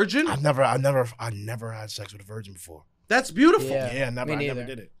a virgin? I never had sex with a virgin before. That's beautiful. Yeah. Yeah, me I never neither.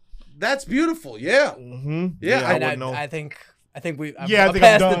 did it. That's beautiful. Yeah. Mm-hmm. Yeah, I And wouldn't know. I think we. Yeah, I I'm think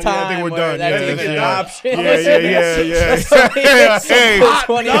I'm past the done. time Yeah, I think we're where done. That's Yeah, a good yeah. option. Yeah. Hey. Hot,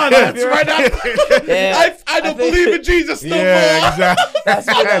 no, that's right out. Yeah. I don't think- believe in Jesus no Yeah, more. exactly.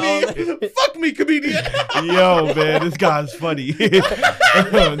 That's what Fuck me, comedian. Yo, man, this guy's funny.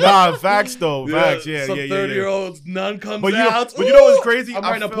 Nah, facts though. Facts. Yeah, Some yeah. 30-year-old nun comes But out. you know what's crazy? I'm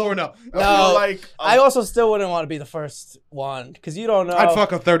I writing a feel- porno. I No, feel like I also still wouldn't want to be the first one because you don't know. I'd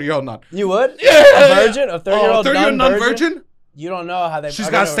fuck a 30-year-old nun. You would? Yeah. A virgin? A 30-year-old 30-year-old nun virgin? You don't know how they. She's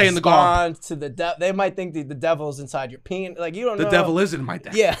are gotta gonna stay in the garb. respond to the devil. They might think the devil's inside your penis. Like you don't The know. devil is in my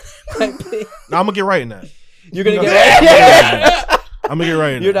dad. Yeah. Nah, I'm gonna get right in that. You're gonna No. get. Yeah. I'm gonna get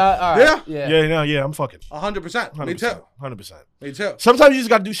right in You're that. not. All right. Yeah. Yeah, I'm fucking. 100%. Me too. 100%. Me too. Sometimes you just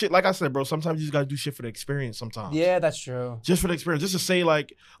gotta do shit. Like I said, bro. Sometimes you just gotta do shit for the experience. Sometimes. Yeah, that's true. Just for the experience. Just to say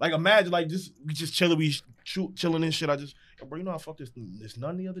like imagine like we just chilling and shit. Bro, you know I fucked this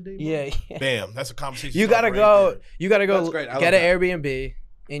nun the other day. Bro? Yeah. Bam. That's a conversation. You gotta starter go. right You gotta go That's great. I get love an Airbnb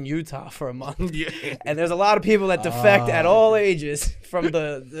in Utah for a month. there. Yeah. And there's a lot of people that defect at all ages from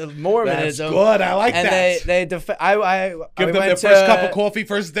the That's Mormonism. good. I like And that. they defect. I Give we them their went first to cup of coffee,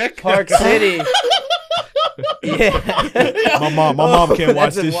 first dick. Park City. Yeah. My mom can't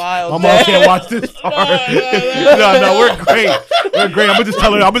watch That's a this. wild My mom day. can't watch this part. No, we're great. We're great. I'm gonna just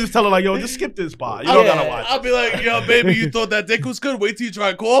tell her like, yo, just skip this part. You don't Yeah. gotta watch. I'll be like, yo, baby, you thought that dick was good? Wait till you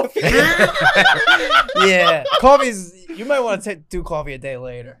try coffee. Yeah, coffee's. You might want to do coffee a day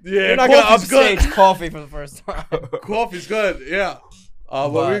later. Yeah, You're not gonna coffee's good. upstage coffee for the first time. Coffee's good. Yeah.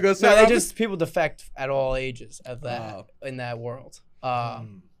 What were you gonna say? No, they Robert? just people defect at all ages of that Wow. in that world.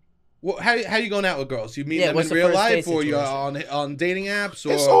 Well, how you going out with girls? You meet Yeah, them what's in the real first life, date or you're situation? on dating apps,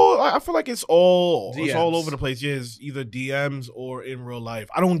 or It's all. I feel like it's all DMs. over the place. Yeah, it's either DMs or in real life.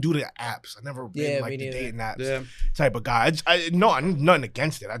 I don't do the apps. I never been Yeah, like me the neither. dating apps Yeah. type of guy. No, I'm nothing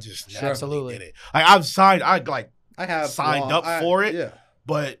against it. I just never really Absolutely. did it. Like I've signed. I like I have signed up for it. Yeah,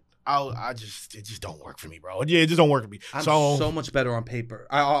 but it just don't work for me, bro. Yeah, it just don't work for me. I'm so much better on paper,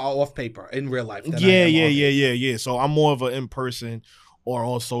 off paper, in real life. Than I Yeah. am on- So I'm more of an in person or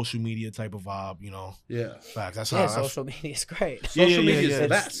on social media type of vibe. You know, Yeah. facts. That's Yeah, how. social media is great. Social media is yeah. the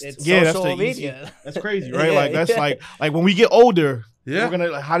It's- best. It's Yeah, that's social the easy- media. That's crazy, right? Yeah, Like that's yeah. like when we get older, Yeah. we're gonna.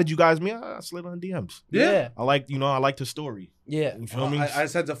 Like, how did you guys meet? I slid on DMs. Yeah. I like the story. Yeah. You feel me? I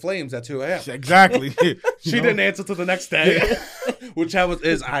said to Flames at 2 a.m. Exactly. She didn't answer till the next day, which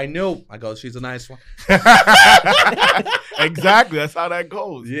I knew. I go, she's a nice one. Exactly. That's how that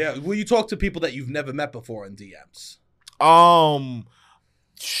goes. Yeah. Will you talk to people that you've never met before in DMs?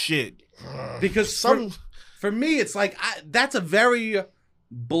 Shit. Because Some. for me, it's like that's a very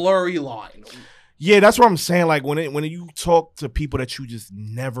blurry line. Yeah, that's what I'm saying. Like when you talk to people that you just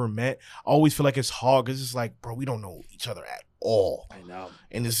never met, I always feel like it's hard because it's like, bro, we don't know each other at all. I know.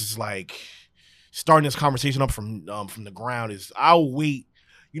 And this is like starting this conversation up from the ground is I'll wait.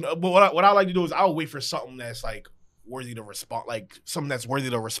 But what I like to do is I'll wait for something that's like worthy to respond, like something that's worthy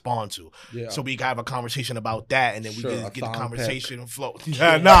to respond to. Yeah. So we can have a conversation about that, and then we can get the conversation flow.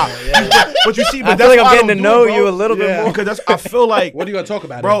 Yeah. But you see, but I feel like I'm getting to know you a little bit more. because I feel like, What are you gonna talk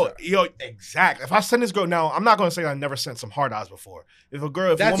about, bro? Exactly. If I send this girl now, I'm not gonna say I never sent some hard eyes before. If a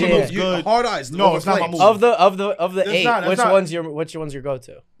woman looks good, hard eyes. No, it's not my move. Of the That's 8, not- that's which one's your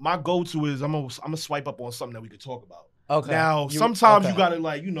go-to? my go-to is I'm gonna swipe up on something that we could talk about. Okay. Now, sometimes you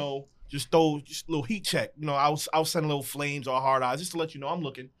gotta just throw just a little heat check. I'll send a little flames or hard eyes just to let you know I'm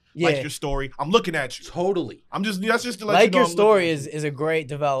looking. Yeah. Like your story, I'm looking at you. Totally. That's just to let Like you know your I'm story looking at is a great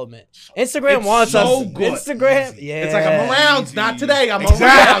development. Instagram It's wants so us. good. Instagram, yeah. It's like I'm around. Not today. I'm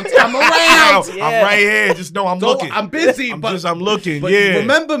Exactly. around. I'm around. Yeah. I'm right here. Just know I'm looking. I'm busy, I'm but looking. but Yeah.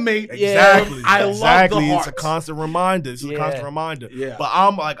 remember me. Exactly. I love exactly. the It's a hearts. constant reminder. It's a Yeah. constant reminder. Yeah. But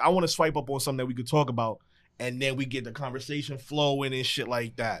I'm like, I want to swipe up on something that we could talk about, and then we get the conversation flowing and shit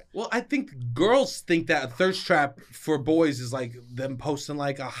like that. Well, I think girls think that a thirst trap for boys is like them posting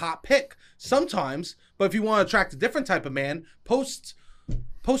like a hot pic sometimes. But if you want to attract a different type of man, post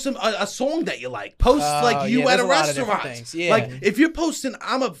some a song that you like. Post like you yeah, at there's a a lot of different restaurant. things. Yeah. Like if you're posting,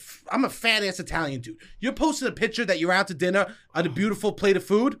 I'm a fat ass Italian dude. You're posting a picture that you're out to dinner on a beautiful plate of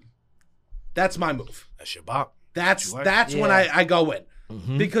food. That's my move. That's your bop. That's like? when Yeah. I go in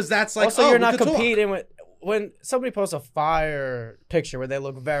because that's like Also, oh, you're we not could talk. competing with when somebody posts a fire picture where they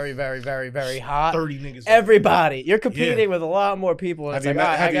look very, very, very, very hot. 30 niggas. Everybody, you're competing with a lot more people. And Have it's you, like,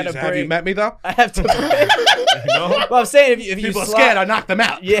 met, I gotta have you break. met me though? I have to. Break. You know? Well, I'm saying if you People are slide- scared. I knock them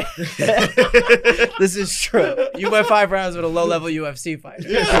out. Yeah, this is true. You went 5 rounds with a low-level UFC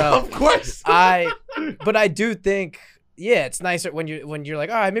fighter. So Of course. but I do think, yeah, it's nicer when you're like,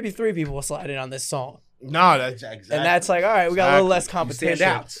 all right, maybe 3 people will slide in on this song, No, that's exactly. and that's like, all right, we got a little less You competition.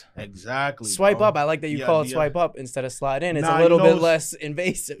 stand out. exactly. Swipe bro. up. I like that you Yeah, call it yeah. swipe up instead of slide in. It's Nah, a little you know, bit it's- less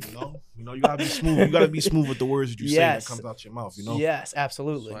invasive. You gotta be smooth. You gotta be smooth with the words that you say Yes. that comes out your mouth. You know. Yes,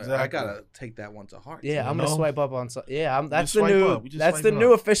 absolutely. I Exactly. gotta take that one to heart. Yeah, I'm You gonna know? swipe up on. That's the swipe new. up. We just That's swipe the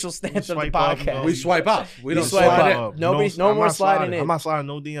new up. official stance of the swipe up, you podcast. know. We swipe up. We don't swipe slide up. in. Nobody- no I'm more not sliding in. I'm not sliding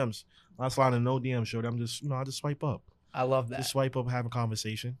no DMs. I'm not sliding no DMs, shorty. I'm just, I just swipe up. I love that. Just swipe up, have a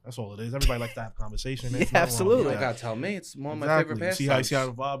conversation. That's all it is. Everybody likes to have a conversation. There's Yeah, nothing wrong with absolutely. You that. gotta tell me. It's one of my Exactly. favorite See pastimes. how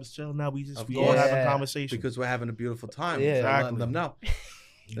the vibe is chill. Now we Of all course. having a Yeah. conversation. Because we're having a beautiful time. Yeah. We're letting Exactly. them know.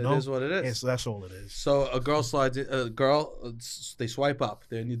 You It know? is what it is. Yeah, so that's all it is. So a girl slides. They swipe up.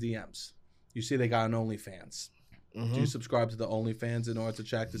 They're in your DMs. You see they got an OnlyFans. Mhm. Do you subscribe to the OnlyFans in order to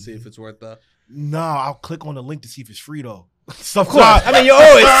check to see if it's worth the? No, I'll click on the link to see if it's free though. Of course. I mean, you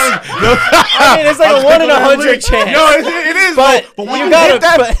always. I mean, it's like a 1 in 100 chance. No, it is. But But when you you gotta- get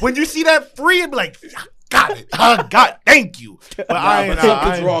that, but- when you see that free, it be like, got it. God, thank you. But I ain't.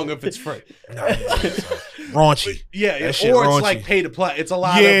 Something's wrong if it's free. Raunchy. Yeah, That shit or it's raunchy. like pay to play. It's a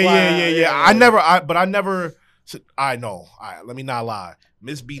lot Yeah, of yeah. I never. I know. All right, let me not lie.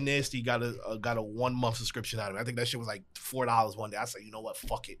 Miss B Nasty got a 1 month subscription out of it. I think that shit was like $4 one day. I said, you know what?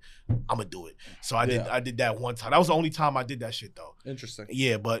 Fuck it, I'm gonna do it. So I did. Yeah. I did that one time. That was the only time I did that shit though. Interesting.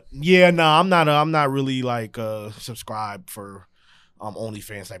 Yeah, but yeah, nah, I'm not really like subscribed for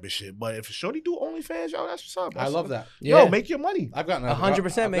OnlyFans type of shit. But if Shorty do OnlyFans, yo, that's what's up. I love that. Yo, make your money. I've gotten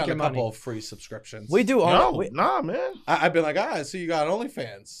 100% make I've your gotten a couple money. of free subscriptions. We do all. Yo, nah, man. I've been like, I see you got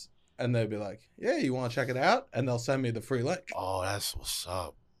OnlyFans, and they'd be like, yeah, you want to check it out, and they'll send me the free link. Oh, that's what's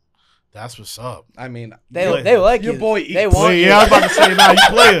up. That's what's up. I mean, They Yeah. like Your you. boy They eats. want you. Yeah, I was about to say, nah, you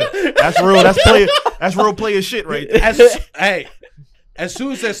player. That's real. That's player. That's real player shit right there. As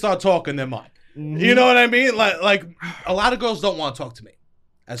soon as they start talking, they're mine. Mm-hmm. You know what I mean? Like a lot of girls don't want to talk to me.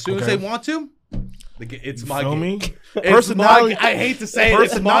 As soon as Okay. they want to, it's my Feel game. me? It's Personality. my- I hate to say it,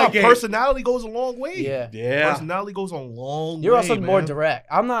 it's my game. Personality goes a long way. Yeah. Yeah. Personality goes a long You're way. also more man. direct.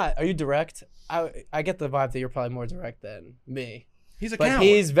 I'm not. Are you direct? I get the vibe that you're probably more direct than me. He's a But coward.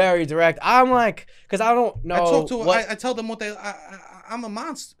 he's very direct. I'm like, because I don't know. I talk to. what- I tell them what they. I'm a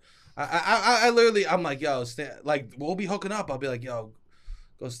monster. I literally. I'm like, yo, like we'll be hooking up. I'll be like, yo,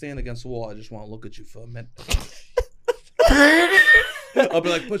 go stand against the wall. I just want to look at you for a minute. I'll be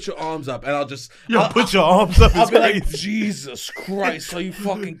like, put your arms up, and I'll just. Yo, put your arms up. I'll It's be like, crazy. Jesus Christ, are you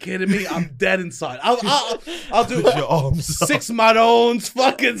fucking kidding me? I'm dead inside. I'll do Put your arms up. 6 Maroons,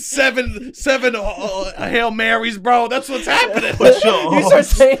 fucking seven Hail Marys, bro. That's what's happening. Put your You start arms.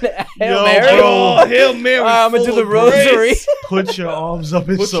 saying that. Hail Mary. Oh, Hail Mary. I'm gonna do full the of grace. rosary. Put your arms up.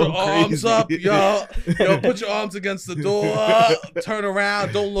 It's Put so your arms crazy. up, yo. Yo, put your arms against the door. Turn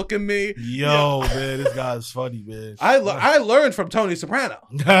around. Don't look at me. Yo, man, this guy's funny, man. I learned from Tony Soprano.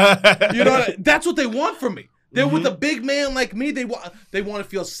 You know, that's what they want from me. They're with a big man like me. They want to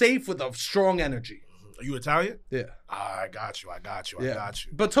feel safe with a strong energy. Are you Italian? Yeah. I got you. I got you.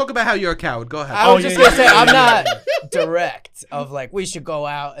 But talk about how you're a coward. Go ahead. I was just gonna say I'm yeah. not direct of like we should go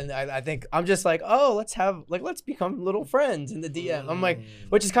out, and I think I'm just like, oh, let's become little friends in the DM. I'm like,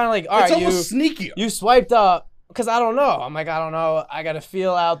 which is kind of like, all It's right, almost sneakier. you swiped up. Because I don't know. I'm like, I don't know. I got to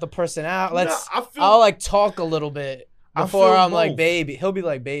feel out the person out. I'll like talk a little bit before I'm like, both. baby. He'll be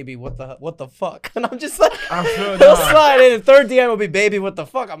like, baby, what the fuck? And I'm just like, I feel he'll nah. slide in. And third DM will be, baby, what the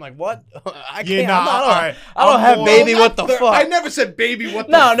fuck? I'm like, what? I can't. nah, I I'm don't have more- baby, what the fuck? I never said baby. What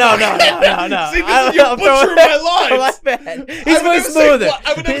the No. fuck? no. See, this is you're butchering my My lines. bad. I He's would way never say smoother. what-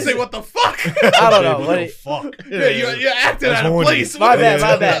 I would never say what the fuck. I don't know. Baby, What the he- fuck? Yeah, you're acting That's out of horny. place. My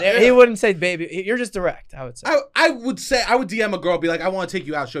bad. Yeah. He wouldn't say baby. You're just direct, I would say. I would DM a girl, be like, I want to take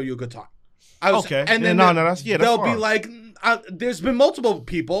you out, show you a good time. Okay. And then Yeah, no, that's they'll be fine. like, there's been multiple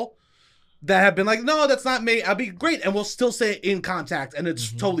people that have been like, no, that's not me. I'll be great, and we'll still stay in contact, and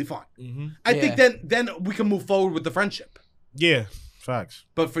it's totally fine. Mm-hmm. I think then we can move forward with the friendship. Yeah, facts.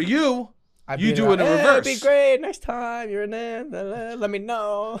 But for you, I'd you be do like, it in "Hey, reverse. It'd be great next time you're in there. Let me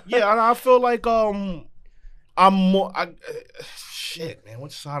know. Yeah, and I feel like I'm more. Shit, man,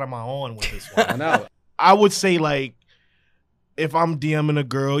 which side am I on with this one? I know. I would say like, if I'm DMing a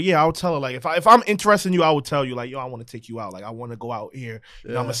girl, yeah, I'll tell her like if I'm interested in you, I would tell you like, yo, I want to take you out. Like, I want to go out here.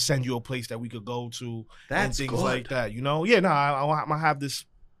 You know, I'm gonna send you a place that we could go to. That's and things good. like that. You know, yeah, no, I'm gonna have this,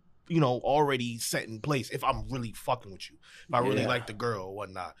 already set in place. If I'm really fucking with you, if I really Yeah. like the girl or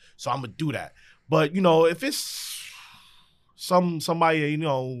whatnot, so I'm gonna do that. But if it's somebody,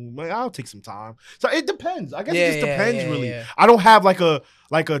 man, I'll take some time. So it depends. I guess it just depends, really. Yeah. I don't have like a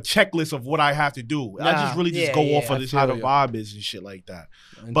checklist of what I have to do. I Nah, just really just yeah, go yeah, off I of this how the feel you. vibe is and shit like that.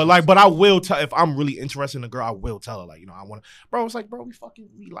 But I will tell if I'm really interested in a girl, I will tell her like, I want to. Bro, it's like, bro,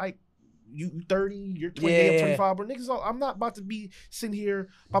 we like. You 30, you're 28, I'm 25, bro. Niggas, I'm not about to be sitting here.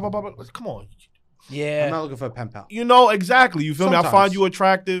 Blah, blah, blah, blah. Come on. Yeah. I'm not looking for a pen pal. Exactly. You feel me? I Sometimes. find you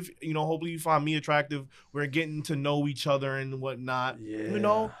attractive. Hopefully you find me attractive. We're getting to know each other and whatnot.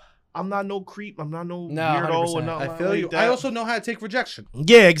 Yeah. I'm not no creep. I'm not no No, weirdo 100%. or nothing I feel like you. that. I also know how to take rejection.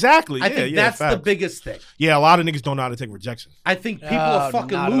 Yeah, exactly. I think that's the facts. biggest thing. Yeah, a lot of niggas don't know how to take rejection. I think people are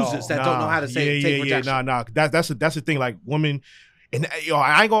fucking not at losers all. that don't know how to take rejection. Nah. That's the thing. Like women, and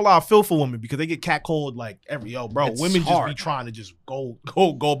I ain't gonna lie, I feel for women because they get catcalled like bro. It's women just hard. be trying to just go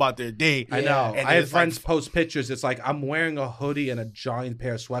about their day. I know. And I have it's like- friends post pictures. It's like I'm wearing a hoodie and a giant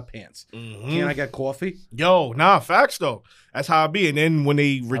pair of sweatpants. Mhm. Can I get coffee? Yo, nah, facts though. That's how it be. And then when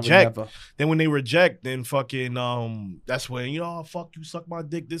they reject, never. then fucking that's when fuck you, suck my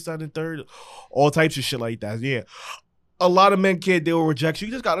dick, this, that, and third, all types of shit like that. Yeah. A lot of men can't deal with rejection.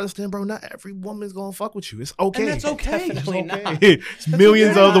 You just gotta understand, bro. Not every woman's gonna fuck with you. It's okay. And that's okay. Definitely It's okay. not. It's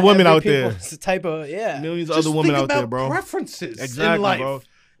millions of other women out there. It's a type of Millions of Just other women think out there, about bro. preferences Exactly, in life. bro.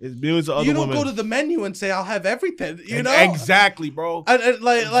 It's millions of other You don't women. go to the menu and say I'll have everything. You know Exactly, bro.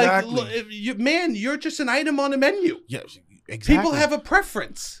 Exactly. look, man, you're just an item on a menu. Yeah, exactly. People have a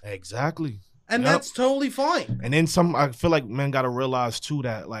preference, exactly. and Yep. that's totally fine. And then I feel like men gotta realize too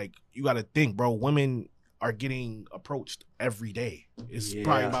that like you gotta think, bro. Women are getting approached every day. It's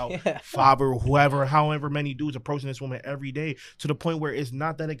probably about 5 or however many dudes approaching this woman every day to the point where it's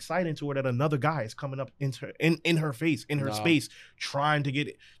not that exciting to her that another guy is coming up in her face, in her space, trying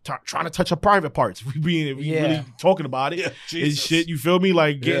to touch her private parts. We really talking about it. Yeah, and Jesus. shit. You feel me?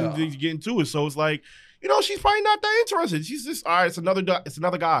 Like getting to it. So it's like, she's probably not that interested. She's just all right. It's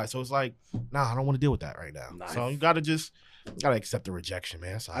another guy. So it's like, nah, I don't want to deal with that right now. Nice. So you gotta accept the rejection,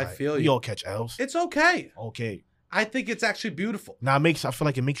 man. That's all I right. feel we you. all catch L's. It's okay. Okay. I think it's actually beautiful. Now I feel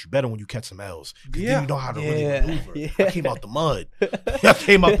like it makes you better when you catch some L's. 'Cause Yeah. then you know how to really maneuver. Yeah. I came out the mud. I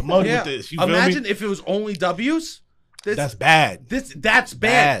came out the mud Yeah. with this. You feel Imagine me? if it was only W's. That's bad. That's bad.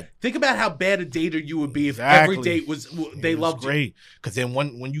 Bad. Think about how bad a dater you would be if Exactly. every date was they It was loved you. great. Because then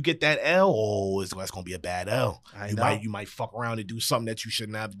when you get that L, that's gonna be a bad L. I You know. might fuck around and do something that you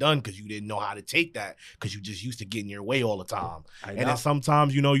shouldn't have done because you didn't know how to take that because you just used to get in your way all the time. I And know. then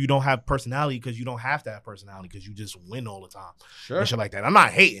sometimes you don't have personality because you don't have to have personality because you just win all the time. Sure. And shit like that. I'm not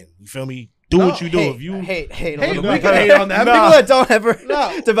hating. You feel me? Do No, what you do. Hate, If you hate Hey, on we them. can hate on them. People that don't ever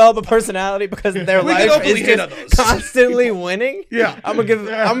No. develop a personality because their We can life openly is hate on just those. constantly winning. Yeah. I'm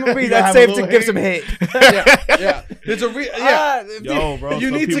gonna be You that have a safe to little give hate. some hate. Yeah. There's a yeah. Yo, bro. You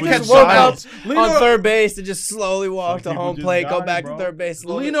some need to people catch just Woke die. up Lino- on third base and just slowly walk Some to home people plate, just go die, back bro. to third base.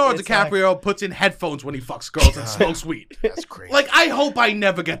 slowly. Leonardo It's like- DiCaprio puts in headphones when he fucks girls and smokes weed. That's crazy. Like, I hope I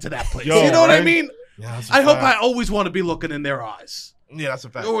never get to that place. Yo, You know what I right? mean? Yeah, that's a I hope I fact. always want to be looking in their eyes. Yeah, that's a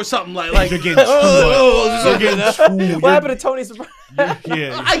fact. Or something like You're getting too Oh, much. You're getting too. What happened to Tony Soprano?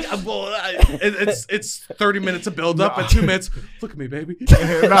 Yeah. It's 30 minutes of build up and 2 minutes. Look at me, baby.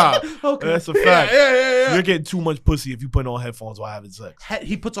 Nah, Okay. that's a Yeah, fact. yeah. You're getting too much pussy if you put on headphones while having sex.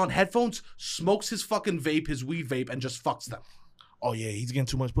 He puts on headphones, smokes his fucking vape, his weed vape, and just fucks them. Oh yeah, he's getting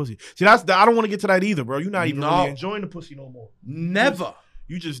too much pussy. See, I don't want to get to that either, bro. You're not even No. really enjoying the pussy no more. Never.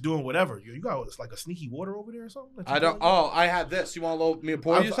 You just doing whatever. You got it's like a sneaky water over there or something. that you I don't. doing? Oh, I have this. You want to load me a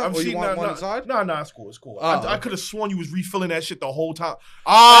pour you some? Or you want one inside? No, it's cool. It's cool. Oh, I okay. could have sworn you was refilling that shit the whole time.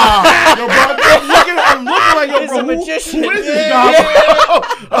 Ah, yo, bro, I'm looking like yo, He's bro. a Who magician. is this Yeah, guy?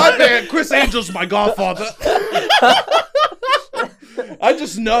 yeah. My man, Chris Angel's my godfather. I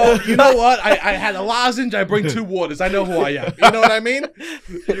just know. You know what? I had a lozenge. I bring 2 waters. I know who I am. You know what I mean?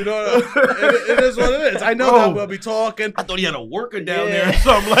 You know, it is what it is. I know Bro. that we'll be talking. I thought he had a worker down Yeah. there or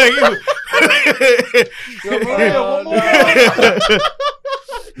something like.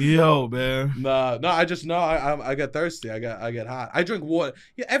 Yo, man. No, I just know I get thirsty. I get hot. I drink water.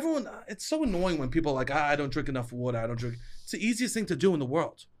 Yeah, everyone. It's so annoying when people are like, I don't drink enough water. I don't drink. It's the easiest thing to do in the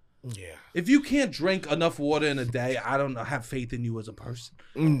world. Yeah. If you can't drink enough water in a day, I don't have faith in you as a person.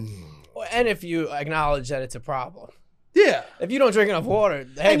 And if you acknowledge that it's a problem. Yeah. If you don't drink enough water,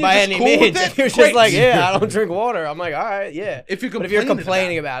 hey, And you're by just any cool with means, it, if you're great. just like, yeah, I don't drink water, I'm like, all right, yeah. If you're But if you're complaining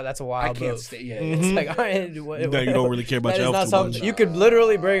complaining about it, that's a wild I can't move. stay. Yeah. It's Mhm. like, all right, what, Now you don't really care about that your is health not too something. much. You could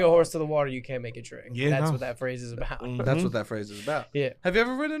literally bring a horse to the water, you can't make it drink. Yeah, That's no. what that phrase is about. That's what that phrase is about. Yeah. Have you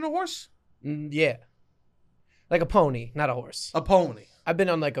ever ridden a horse? Yeah. Like a pony, not a horse. A pony. I've been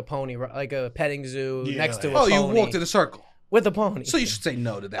on like a pony, like a petting zoo Yeah, next to a Oh, pony. you walked in a circle. with a pony. So you should say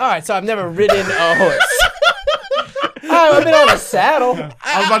no to that. All right, so I've never ridden a horse. I've been on a saddle.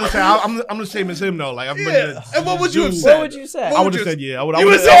 I was about to say I'm the same as him though. Like I've been. Yeah. And what would you have Zoo. said? What would you say? I would have said yeah. I would. You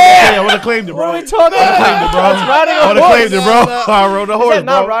would say yeah. I would have claimed it, What bro. are we talking I about? claimed it, bro. That's riding a I would have horse. claimed it, bro. No. I rode a Is horse, that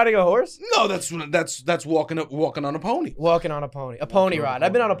not bro. riding a horse? No, that's walking on a pony. Walking on a pony. A pony ride.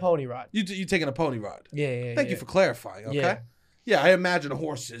 I've been on a pony ride. You taking a pony ride? Yeah. Thank you for clarifying. Okay. Yeah. Yeah, I imagine a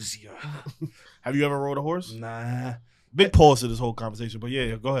horse is. Yeah. Have you ever rode a horse? Nah. Big pause to this whole conversation, but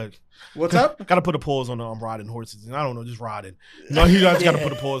yeah, go ahead. What's up? Got to put a pause on riding horses. And I don't know, just riding. No, you guys got to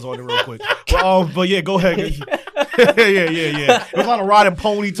put a pause on it real quick. But yeah, go ahead. yeah. There was a lot of riding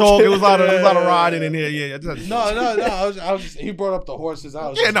pony talk. It was a lot of riding in here. Yeah. No. I was just, he brought up the horses. I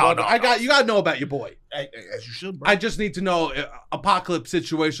was Yeah, just no, wondering. no. You gotta know about your boy. As you should, bro. I just need to know apocalypse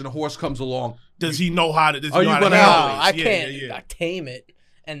situation. A horse comes along. Does he know how to? Does he Are know you how to gonna No, handle help? it? I can't. I tame it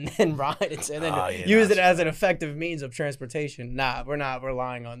and then ride it and then yeah, use that's- it as an effective means of transportation. Nah, we're not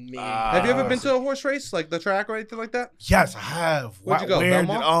relying on me. Have you ever been to a horse race, like the track or anything like that? Yes, I have. Where'd you go, Where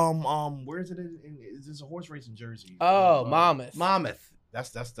Belmont? where is it? Is this a horse race in Jersey? Oh, Monmouth. Monmouth.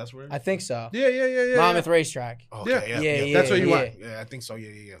 That's where. I think so. Yeah. Monmouth racetrack. Okay, Yeah. That's where you yeah. went. Yeah, I think so.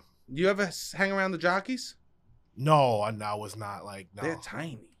 Yeah. Do you ever hang around the jockeys? No, I was not like no. They're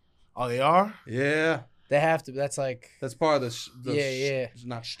tiny. Oh, they are. Yeah, They have to. That's like. that's part of the Yeah. It's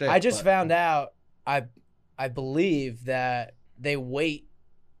not shtick. I just but- found out. I believe that they weight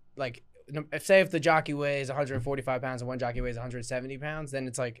like say if the jockey weighs 145 pounds and one jockey weighs 170 pounds, then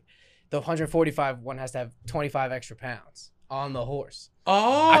it's like the 145 one has to have 25 extra pounds on the horse.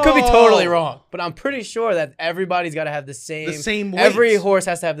 Oh, I could be totally wrong, but I'm pretty sure that everybody's got to have the same. weight. Every horse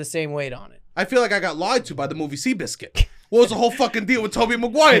has to have the same weight on it. I feel like I got lied to by the movie Seabiscuit. What was the whole fucking deal with Toby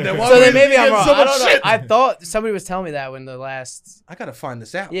Maguire? Then So then maybe I'm wrong. So I much don't know. shit. I thought somebody was telling me that when the last. I gotta find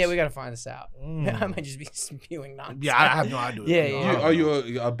this out. Yeah, we got to find this out. I might just be spewing nonsense. Yeah, I have no idea. Yeah. Are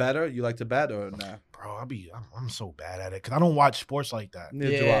you a better? You like to bet or nah? Bro, I'm so bad at it because I don't watch sports like that.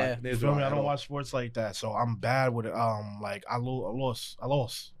 Neither do Yeah. I. You Neither feel do me? I at don't all. watch sports like that, so I'm bad with it. Like I lost.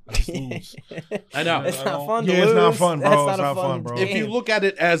 I just lose. I know. It's not fun to Yeah, it's not lose. fun, bro. That's It's not a fun, bro. If you game. look at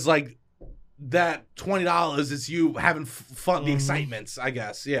it as like that $20 is you having fun, the Mhm. excitements, I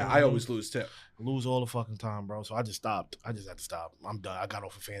guess. Yeah, I Mhm. always lose too. Lose all the fucking time, bro. So I just stopped. I just had to stop. I'm done. I got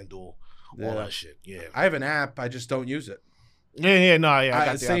off of FanDuel. All Yeah. that shit. Yeah. I have an app, I just don't use it. Yeah. I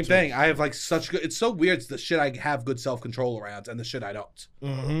got the Same app, too. thing. I have like such good. It's so weird. It's the shit I have good self control around, and the shit I don't.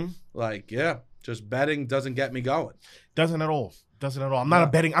 Mm-hmm. Like, yeah, just betting doesn't get me going. Doesn't at all. I'm not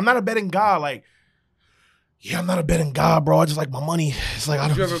a betting guy. Like, Yeah, I'm not a betting guy, bro. I just like my money. It's like I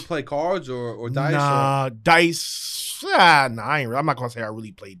Did don't. you ever play cards or dice? Nah, dice. I'm not gonna say I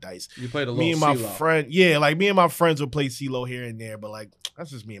really played dice. You played a little Me and my CeeLo. friend, yeah, like me and my friends would play CeeLo here and there, but like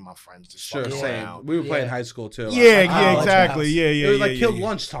that's just me and my friends just Sure, fucking same. around. We were playing Yeah. high school too. Yeah, Like, yeah, college exactly. house. Yeah, yeah. It was yeah, like killed yeah.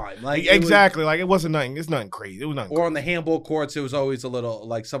 lunchtime. Like it was- Exactly. Like it wasn't nothing. It's nothing crazy. It was nothing. or on the handball courts, it was always a little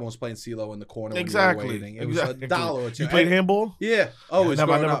like someone was playing CeeLo in the corner. When Exactly. You were waiting. It Exactly. was $1 or two. You played handball? Yeah, always. I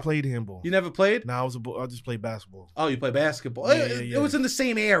growing never up. played handball. You never played? No, I just played basketball. Oh, you play basketball. Yeah, it, yeah. it was in the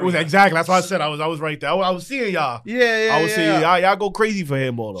same area. It was exactly. That's why I said I was right there. I was seeing y'all. Yeah, yeah. I was seeing y'all go crazy for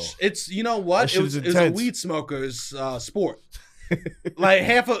handball though. It's you know what? That shit It was is a intense. weed smoker's sport. Like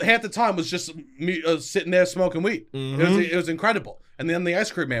half the time was just me sitting there smoking weed. Mhm. It was incredible. And then the ice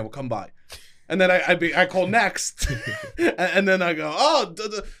cream man would come by, and then I call next, and then I go,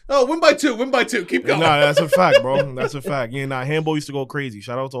 oh, win by two, keep No, going. that's a fact, bro. That's a fact. Yeah, handball used to go crazy.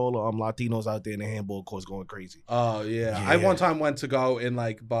 Shout out to all the Latinos out there in the handball courts going crazy. Oh yeah. I Yeah. one time went to go in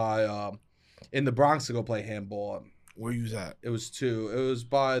in the Bronx to go play handball. Where you was at? It was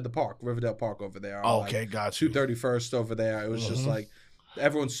by the park, Riverdale Park over there. Oh, okay, got you. 231st over there. It was just Mhm. like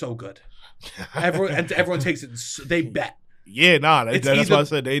everyone's so good. Everyone takes it. They bet. Yeah, nah. It's That's either- why I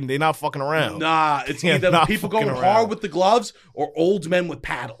said they not fucking around. Nah, it's Yeah, either not people fucking going around. hard with the gloves or old men with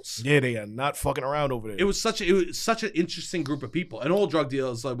paddles. Yeah, they are not fucking around over there. It was such an interesting group of people, and all drug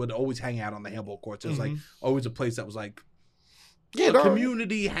dealers would always hang out on the handball courts. It was like always a place that was like yeah,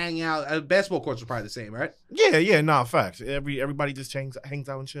 community hangout. Basketball courts were probably the same, right? yeah, nah, facts. Everybody just hangs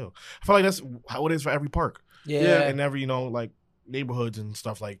out and chill. I feel like that's how it is for every park Yeah. and every like neighborhoods and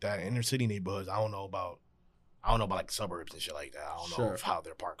stuff like that. Inner city neighborhoods. I don't know about like suburbs and shit like that. I don't know Sure. how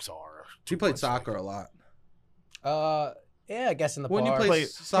their parks are. We played soccer a lot. Yeah, I guess in the When you park. play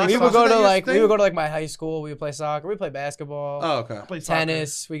soccer, we would was go that to your like thing? my high school. We would play soccer. We would play basketball. Oh, okay. I played soccer.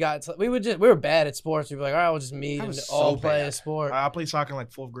 Tennis. We were bad at sports. We'd be like, all right, we'll just meet I and was all so play a bad. sport. I played soccer in like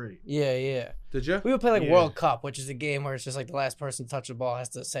 4th grade. Yeah. Did you? We would play like Yeah. World Cup, which is a game where it's just like the last person to touch the ball has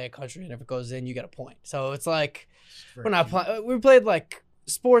to say a country, and if it goes in, you get a point. So it's like we're not playing. We played like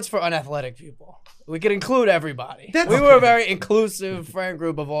sports for unathletic people. We could include everybody. That's- We were a very inclusive friend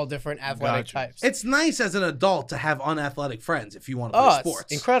group of all different athletic Gotcha. types. It's nice as an adult to have unathletic friends if you want to play it's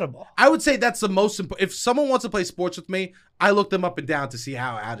sports. incredible. I would say that's the most important. If someone wants to play sports with me, I look them up and down to see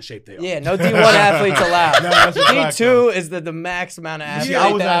how out of shape they are. Yeah, no D1 athletes allowed. No, that's a fact, D2 is the max amount of You athlete see,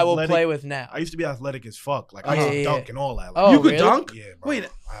 I was that I will athletic. play with now. I used to be athletic as fuck. Like I used to Yeah. dunk and all that. Like, Oh, You could really? dunk? yeah, bro. Wait,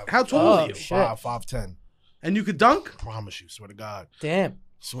 I- how tall Oh, are you? shit. 5'10". And you could dunk? Promise you, swear to God. Damn.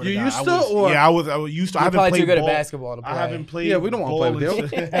 Swear You to God. used I to, was, or- yeah, I was used to. I You're haven't probably played too good ball. at basketball to play. I haven't played. Yeah, we don't want to play ball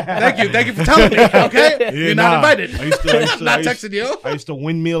with you. and- Thank you for telling me. Okay, Yeah, you're not nah. invited. I used to- not I used- texting you. I used to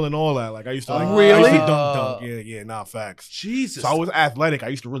windmill and all that. Like I used to. Like, Really? I used to dunk. Yeah, nah, facts. Jesus. So I was athletic. I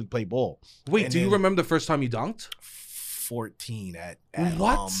used to really play ball. Wait, and do you then- remember the first time you dunked? 14 at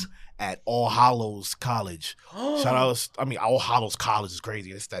What? at All Hallows College. Shout out. I mean, All Hallows College is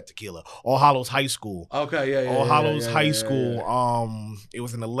crazy. It's that tequila. All Hallows High School. Okay, yeah. All Hallows yeah, High yeah, School. yeah. It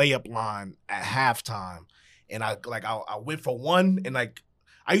was in the layup line at halftime, and I went for one, and like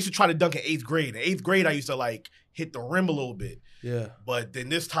I used to try to dunk in 8th grade. In 8th grade, I used to like hit the rim a little bit, Yeah. but then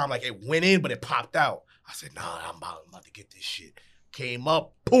this time like it went in, but it popped out. I said, "Nah, I'm about to get this shit." Came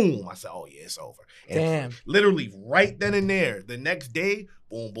up, boom. I said, "Oh yeah, it's over." And Damn. literally right then and there. The next day,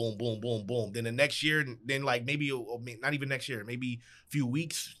 boom, boom, boom, boom, boom. Then the next year, then like maybe not even next year, maybe a few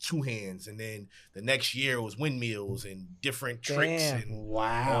weeks, 2 hands, and then the next year was windmills and different tricks Damn. and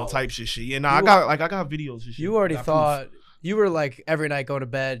Wow. all types of shit. Yeah, nah, I got videos. And shit. You already Got thought you were like every night going to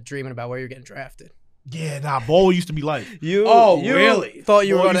bed dreaming about where you're getting drafted. proof. Yeah, nah, ball used to be life. You Oh, really? thought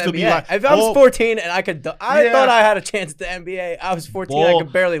you were Ball going to used to be NBA. like- If I was Ball- 14 and I could, I Yeah. thought I had a chance at the NBA. I was 14, I Ball-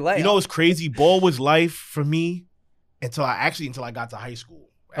 could barely lay. You know what's crazy? Ball was life for me until I got to high school.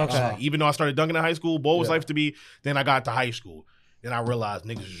 Okay. Actually. Even though I started dunking in high school, ball was Yeah. life to me. Then I got to high school. Then I realized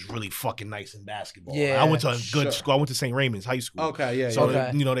niggas was really fucking nice in basketball. Yeah, I went to a sure. good school. I went to St. Raymond's High School. Okay, yeah, So yeah.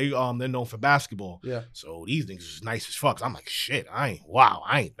 Okay. they're known for basketball. Yeah. So these niggas was nice as fuck. So I'm like, shit, I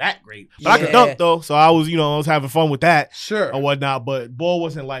ain't that great. But I could Yeah. dunk though. So I was having fun with that Sure. or whatnot. But ball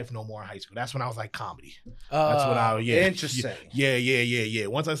wasn't life no more in high school. That's when I was like comedy. That's when Interesting. Yeah.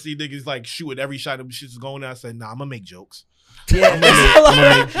 Once I see niggas like shoot at every shot of shit's going there, I said, nah, I'm gonna make jokes. Yeah,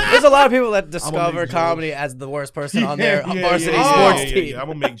 there's a lot of people that discover make comedy as the worst person on their varsity yeah, sports yeah, team. I'm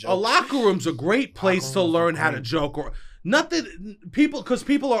gonna make jokes. A locker room's a great place to learn how to joke. Or nothing. Because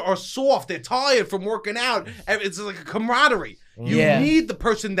people are soft. They're tired from working out. It's like a camaraderie. You need the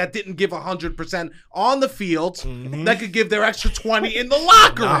person that didn't give 100% on the field that could give their extra 20 in the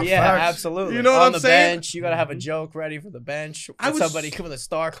locker room. Yeah, absolutely. You know what on I'm the saying? Bench, you gotta have a joke ready for the bench. When the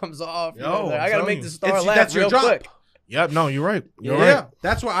star comes off, I gotta make the star It's- laugh that's your real job. quick. Yep, no, you're right. You're Yeah, right.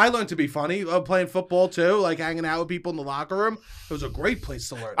 that's where I learned to be funny. Playing football too, like hanging out with people in the locker room. It was a great place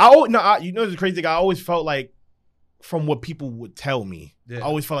to learn. You know the crazy thing. I always felt like, from what people would tell me, I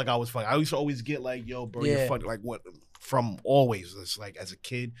always felt like I was funny. I used to always get like, "Yo, bro, you're funny." Like what? From always, it's like as a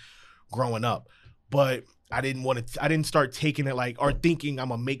kid, growing up, but I didn't start taking it like or thinking I'm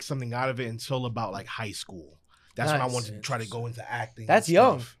gonna make something out of it until about like high school. That's when I wanted to try to go into acting. That's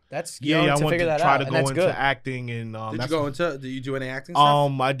young. That's young I to wanted figure to that try out, to and go that's into good. acting and Did you do any acting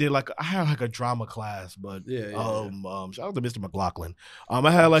stuff? I had like a drama class, but Yeah. shout out to Mr. McLaughlin. I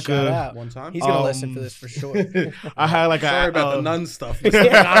had like Shout out. One time. He's gonna listen for this for sure. I had like Sorry about the nun stuff.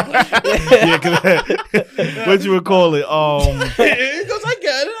 yeah, 'cause what you would call it? He goes, I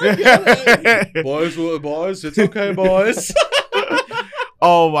get it. Boys, it's okay, boys.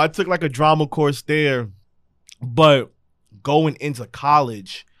 I took like a drama course there, but going into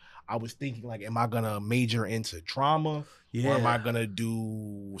college, I was thinking like, am I gonna major into drama or am I gonna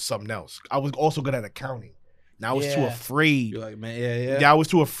do something else? I was also good at accounting. Now I was too afraid. You're like, man, Yeah, I was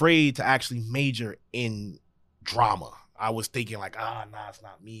too afraid to actually major in drama. I was thinking like, nah, it's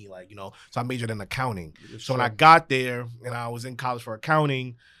not me. Like, so I majored in accounting. So when I got there and I was in college for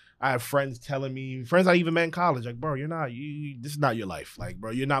accounting, I had friends telling me, friends I even met in college, like, bro, this is not your life. Like, bro,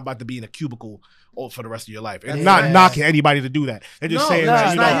 you're not about to be in a cubicle for the rest of your life. And not knocking anybody to do that. They're just saying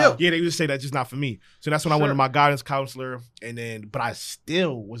that, not you. Yeah, they just say that's just not for me. So that's when I went to my guidance counselor, but I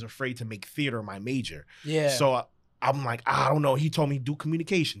still was afraid to make theater my major. Yeah. So I'm like, I don't know. He told me do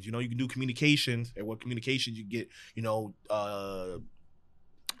communications. You can do communications, and with communications you get,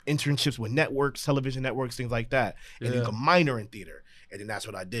 internships with networks, television networks, things like that, and you can minor in theater. And then that's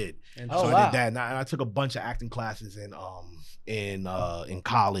what I did. I did that, and I took a bunch of acting classes in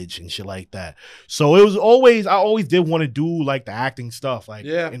college and shit like that. So I always did want to do like the acting stuff. Like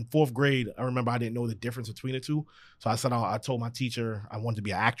in 4th grade, I remember I didn't know the difference between the two. So I told my teacher I wanted to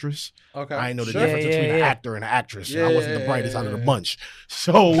be an actress. Okay, I didn't know the difference between an actor and an actress. I wasn't the brightest out of the bunch.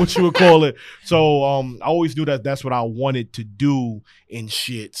 So what you would call it? So I always knew that's what I wanted to do in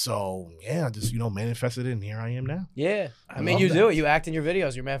shit. So I just manifested it, and here I am now. Yeah, I mean you do it. You act in your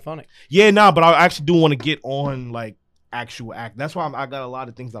videos. You're mad funny. Yeah, but I actually do want to get on like actual act. That's why I got a lot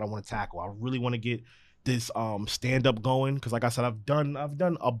of things that I want to tackle. I really want to get this stand up going because, like I said, I've done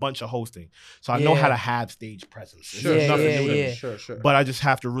a bunch of hosting, so I know how to have stage presence. Sure. But I just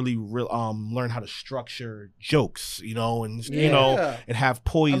have to really learn how to structure jokes, and have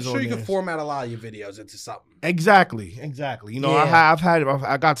poise. I'm sure you can format a lot of your videos into something. Exactly.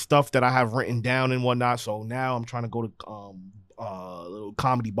 I got stuff that I have written down and whatnot. So now I'm trying to go to little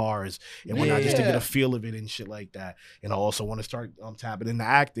comedy bars and whatnot just to get a feel of it and shit like that. And I also want to start tapping into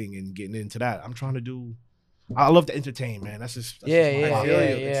acting and getting into that. I love to entertain, man. That's just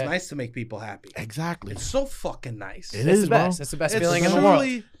It's nice to make people happy. Exactly. It's so fucking nice. It is, the best. bro. It's the best feeling in the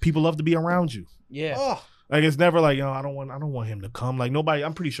world. People love to be around you. Yeah. Oh. Like it's never like, I don't want him to come. Like nobody,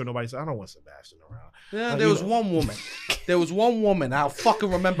 I'm pretty sure nobody said I don't want Sebastian around. Yeah, there was one woman. There was one woman. I'll fucking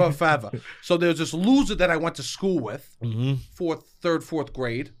remember her forever. So there was this loser that I went to school with, 4th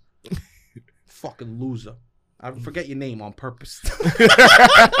grade. Fucking loser. I forget your name on purpose.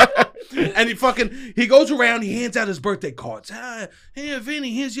 And he goes around, he hands out his birthday cards. Hey,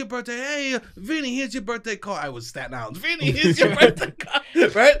 Vinny, here's your birthday. Hey, Vinny, here's your birthday card. I was Staten Island. Vinny, here's your birthday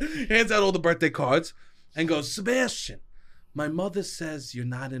card. Right? Hands out all the birthday cards and goes, Sebastian, my mother says you're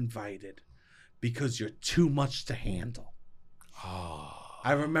not invited because you're too much to handle. Oh.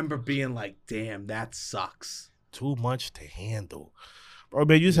 I remember being like, damn, that sucks. Too much to handle. Bro,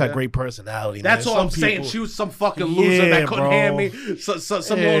 man, you just had great personality. That's all I'm saying. She was some fucking loser that couldn't hand me some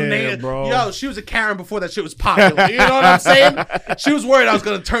little name. Bro. Yo, she was a Karen before that shit was popular. You know what I'm saying? She was worried I was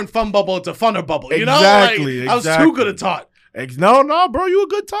gonna turn Fun Bubble into Funner Bubble. You know, exactly. I was too good at taught. No, bro, you a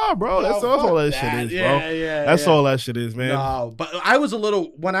good time, bro. That's all that shit is, bro. That's all that shit is, man. No, but I was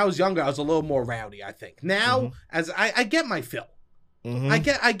when I was younger, I was a little more rowdy, I think. Now, as I get my fill. I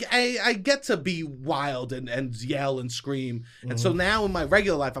get to be wild and yell and scream, and so now in my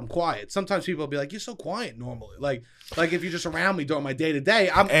regular life I'm quiet. Sometimes people will be like, "You're so quiet normally." Like if you're just around me during my day to day,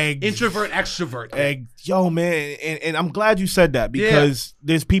 I'm introvert extrovert. Yo, man, and I'm glad you said that because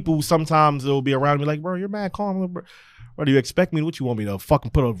there's people who sometimes they'll be around me like, "Bro, you're mad calm, What do you expect me? What you want me to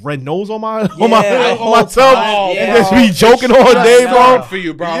fucking put a red nose on my Yeah, on my tongue time, and yeah. just be joking all Just day, starting bro? for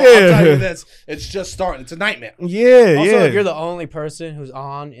you, bro. Yeah. I'll tell you this. It's just starting. It's a nightmare. Yeah, Also, yeah. if you're the only person who's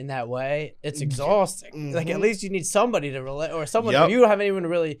on in that way, it's exhausting. Like, at least you need somebody to relate, or someone Yep. if you don't have anyone to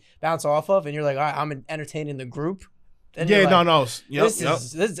really bounce off of, and you're like, all right, I'm entertaining the group. Then Yeah, you're like, no. Yep, This yep.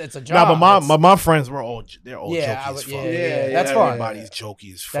 is it's a Nah, job. but It's- my friends were they're all Yeah, jokey as fuck. yeah, that's fun. Everybody's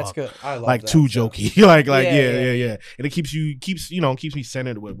jokey as fuck. That's good. I love Like that. too jokey. like Yeah. yeah. And it keeps me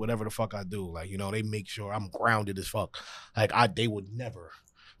centered with whatever the fuck I do. Like, they make sure I'm grounded as fuck. Like they would never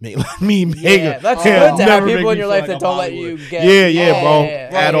make me make Yeah, that's yeah, good to have never make people in me your feel life like that I'm don't let Hollywood. you get. Yeah, bro. Right,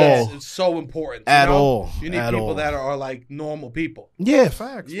 At that's- all. It's so important. At you know? all. You need At people all. that are like normal people. Yeah,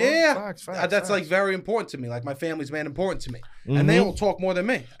 facts. bro. Yeah, Facts, that's like facts. very important to me. Like my family's man important to me, and they Mhm. all talk more than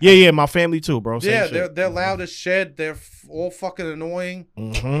me. Yeah, my family too, bro. Same Yeah, shit. they're loud as shit. They're all fucking annoying.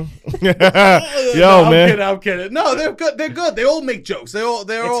 Mm-hmm. Yo, No, man. I'm kidding. No, they're good. They're good. They all make jokes. They're all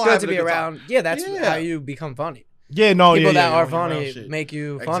It's having good to a be good time. around. Yeah, that's Yeah. how you become funny. Yeah, no, People yeah, that are when you're around funny shit. make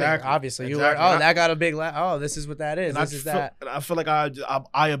you funny. Exactly. Obviously, you Exactly. learn. Oh, that got a big laugh. Oh, this is what that is. And This is that. I feel like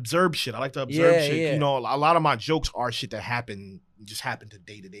I observe shit. I like to observe Yeah, shit. yeah. A lot of my jokes are shit that just happen to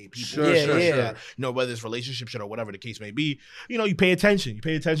day-to-day people. Sure, Yeah, sure, yeah. sure. Whether it's relationship shit or whatever the case may be. You pay attention. You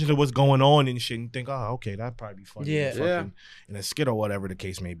pay attention to what's going on and shit and think, oh, okay, that'd probably be funny. Yeah. In a skit or whatever the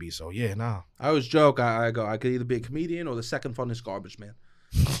case may be. So yeah, nah. I always joke. I go. I could either be a comedian or the second funniest garbage man.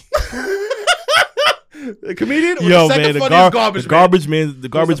 The comedian or Yo, the second man, the funniest garbage man. garbage man, the Who's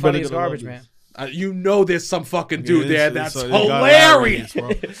garbage the man, funniest garbage man. There's some fucking dude Yeah, there. it's- That's it's gotta be hilarious. bro.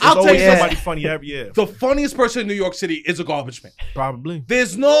 There's I'll tell always you somebody funny every year. The funniest person in New York City is a garbage man. Probably.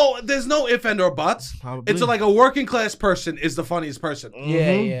 There's no if and or buts. Probably. It's like a working class person is the funniest person.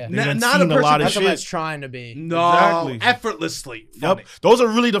 Yeah, yeah. They done Not a seen person lot of That's someone shit. that's trying to be. No, Exactly. effortlessly funny. Yep. Those are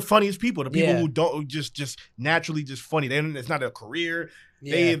really the funniest people. The people Yeah. who don't just naturally just funny. It's not a career.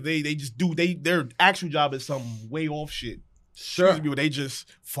 Yeah. They just do their actual job is some way off shit. Sure. Excuse me, but they just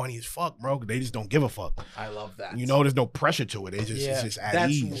funny as fuck, bro. They just don't give a fuck. I love that. There's no pressure to it. It's Yeah. just at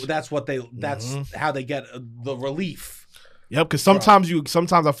ease. That's how they get the relief. Yep. Because sometimes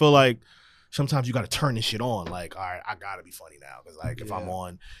I feel like sometimes you got to turn this shit on. Like, all right, I gotta be funny now. Because like if I'm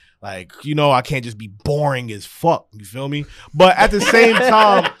on. Like, I can't just be boring as fuck. You feel me? But at the same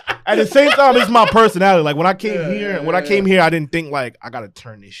time, it's my personality. Like when I came here, I didn't think like I gotta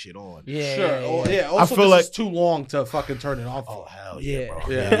turn this shit on. Yeah, Sure. yeah, yeah. Yeah. Also, I feel this like- is too long to fucking turn it off. Oh hell Yeah. yeah, bro.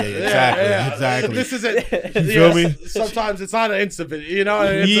 Yeah. Yeah, exactly. This isn't. You feel me? Sometimes it's not an instant video.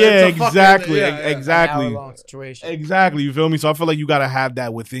 It's Yeah, it's a fucking- exactly, yeah, yeah. exactly. An hour-long situation. Exactly, you feel me? So I feel like you gotta have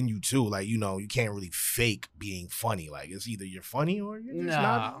that within you too. Like, you can't really fake being funny. Like it's either you're funny or you're just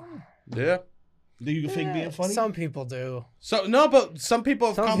not. Yeah. Do you fake being funny? Some people do. So no, but some people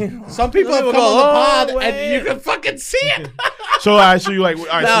have Some come. people- Some people some have people come go, on the pod, "Oh, and wait." you can fucking see it. So I so you like all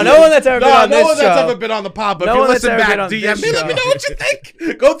right, No, so no one that's ever been on No this one show. that's ever been on the pod, but No if you one that's listen ever back, been on DM this me. Let me show. know what you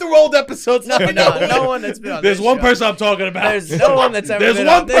think. Go through old episodes. Let me know. No one that's been on There's this one show. person I'm talking about. There's no one that's ever There's been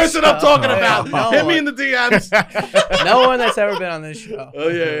one on this person I'm show. talking There's about. no Hit me one. in the DMs. No one that's ever been on this show Oh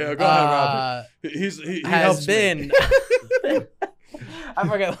yeah. Go ahead, Robert. He has helps me. been. I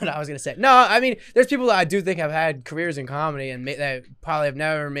forget what I was gonna say. No, I mean, there's people that I do think have had careers in comedy and that probably have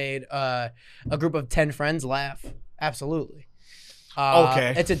never made a group of 10 friends laugh. Absolutely.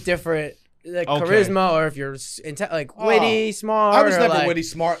 Okay. It's a different Okay. charisma, or if you're witty, smart. I was or never like, witty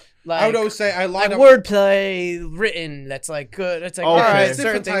smart. Like, I would always say I like lied up. wordplay written. That's like good. It's like all Okay. right, It's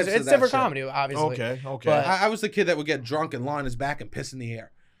certain different things. types of It's that different shit. comedy, obviously. Okay. But- I was the kid that would get drunk and lie on his back and piss in the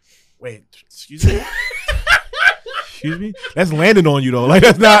air. Wait, excuse me. Excuse me? That's landing on you though. Like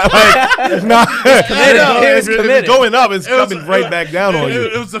that's not committed. He was If committed. it's going up, it's It was- coming right back down on It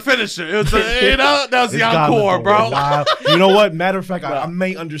you. was the finisher. It was that was the It's encore, gotta bro. be. Wow. You know what? Matter of fact, I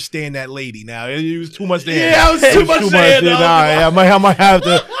may understand that lady now. It was too much to handle. Yeah, it was too much to handle. Nah,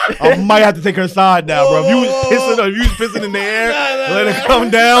 I might have to take her side now, bro. If you was pissing in the air, let it come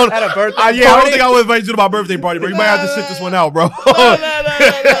down. At a birthday I don't party? think I would invite you to my birthday party, bro. You might have to sit this one out, bro.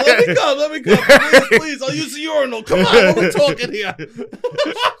 No. Let me come. Please. I'll use the urinal. Come on, what are we talking here?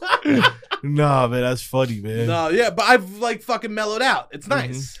 Nah, man, that's funny, man. No, yeah, but I've like fucking mellowed out. It's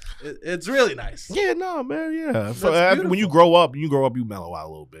nice. It's really nice. Yeah, no, man, yeah. That's When you grow up, you mellow out a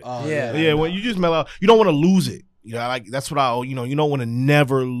little bit. Yeah. Yeah, when you just mellow out, you don't want to lose it. Like that's what you don't want to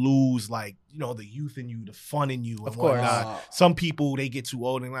never lose like, the youth in you, the fun in you and Of course. whatnot. Some people, they get too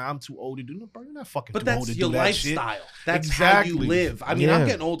old and like, I'm too old to do that. Bro, you're not fucking But too old that's to your do that shit. lifestyle. That's how you Exactly. live. I mean, I'm Yeah.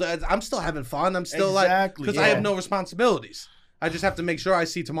 getting older. I'm still having fun. I'm still Exactly, because yeah. I have no responsibilities. I just have to make sure I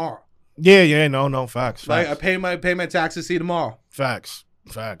see tomorrow. Yeah, no, facts. Like I pay my taxes, see tomorrow. Facts.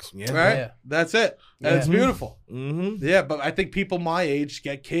 Facts. Yeah. Right? Yeah. That's it. And Yeah. it's beautiful. Mm-hmm. Yeah, but I think people my age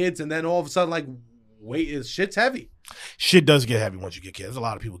get kids and then all of a sudden, like, wait, shit's heavy. Shit does get heavy once you get kids. There's a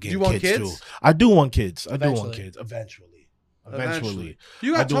lot of people getting You want kids, kids? too. I do want kids. I do want Eventually. kids. Eventually.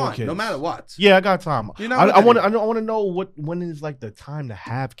 You I got do want time, kids. no matter what. Yeah, I got time. You're not I with want to. anyone. I want to know when is like the time to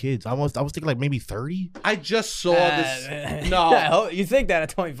have kids. I was thinking like maybe 30. I just saw this. No. Yeah, you think that at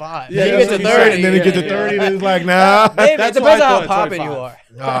 25. Yeah, Then you that's get what to you 30. said, and then it gets to yeah, 30, yeah. and it's like nah. Maybe That's it why I depends on thought how at poppin' you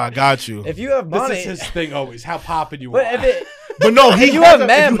 25. are. I got you. If you have money, This is his thing always. How poppin' you but are. if it, But no, he if you has have a-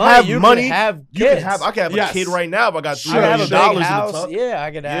 mad if you money, have you money, can have you can kids. have. I can have Yes. a kid right now if I got Sure. I $3 could have million a big in the house. tuck. Yeah,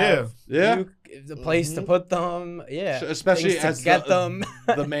 I could have. Yeah. The place to put them. Yeah. Especially Things to as get them.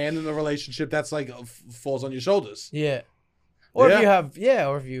 the man in the relationship, that's like falls on your shoulders. Yeah. Or Yeah. if you have,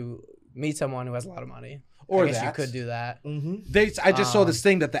 or if you meet someone who has a lot of money, Or I guess you that. could do that. Mm-hmm. I just saw this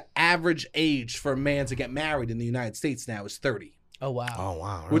thing that the average age for a man to get married in the United States now is 30, Oh wow. Oh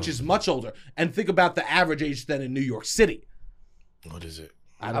wow. which is much older. And think about the average age then in New York City. What is it?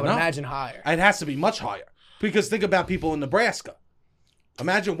 I I don't would know. imagine higher. It has to be much higher. Because think about people in Nebraska.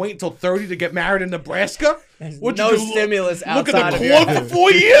 Imagine waiting until 30 to get married in Nebraska. There's What'd no you do? stimulus Look outside at of the your corn for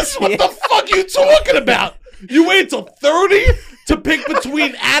 4 years? What the fuck are you talking about? You wait until 30 to pick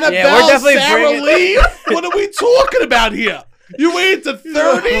between Annabelle, Yeah, we're definitely Sarah bringing- Lee? What are we talking about here? You wait to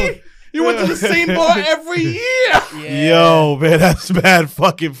 30? You went to the same bar every year. Yeah. Yo, man, that's bad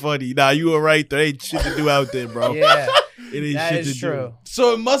fucking funny. Nah, you were right. There ain't shit to do out there, bro. Yeah. It ain't That shit is to true.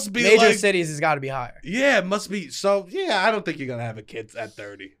 So it must be Major like, cities has got to be higher. yeah, it must be. So yeah, I don't think you're gonna have a kid at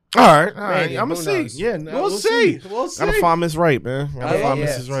 30. do. All right. Maybe, I'm gonna who see. knows? Yeah, no, We'll see. We'll see. Gotta find Miss Right, man. Gotta Oh, find yeah.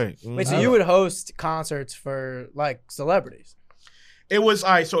 Mrs. Right. Wait, so Mhm. you would host concerts for like celebrities? It was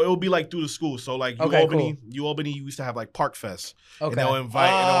all right. So it would be like through the school. So like Okay, U Albany used to have like Park Fest, and Okay. they'll invite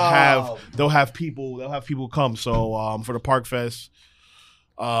and they'll have people come. So for the Park Fest,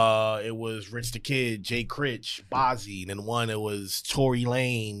 it was Rich the Kid, Jay Critch, Bozzy, and then one it was Tory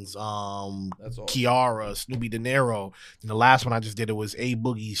Lanez, That's all. Kiara, Snoopy De Niro. And the last one I just did it was A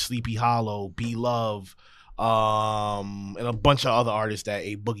Boogie, Sleepy Hollow, B Love, and a bunch of other artists that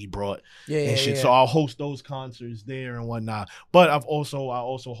A Boogie brought Yeah, and shit. yeah. So I'll host those concerts there and whatnot. But I also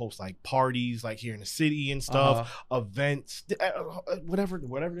host like parties like here in the city and stuff, events, whatever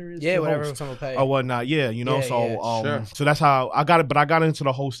there is. Yeah, to whatever host someone will pay. or whatnot. Yeah, you know. Yeah, so yeah, sure. so that's how I got it. But I got into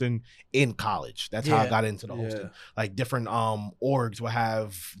the hosting in college. That's how I Yeah. got into the Yeah. hosting. Like different orgs will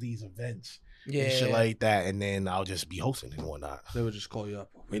have these events Yeah, and shit yeah. like that, and then I'll just be hosting and whatnot. They would just call you up.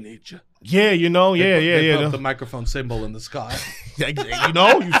 We need you. Yeah, you know. Yeah, They put yeah. up the microphone symbol in the sky. You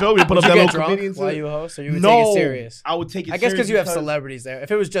know, you feel me? Put Would up you that get little drunk comedian. while you host, or you would No, take it serious? I would take it. I guess serious you have celebrities there. If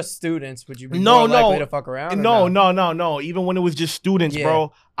it was just students, would you be No, more likely no. to fuck around? or No. Even when it was just students, Yeah.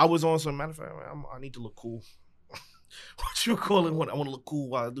 bro, I was on some. Matter of fact, I need to look cool. What you calling? I want to look cool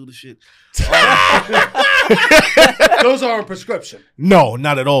while I do the shit. Those are a prescription. No,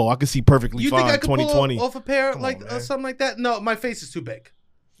 not at all. I can see perfectly You fine. think I could 2020. pull off a pair Come like on, man. something like that? No, my face is too big.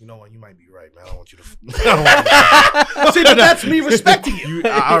 You know what? You might be right, man. I don't want you to. I don't want you See, but that's me respecting you. to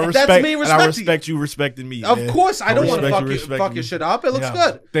I respect. That's me and respecting I respect you respecting me. Of man. course, I don't want to respect fuck you you, respecting fuck me. your shit up. It looks Yeah.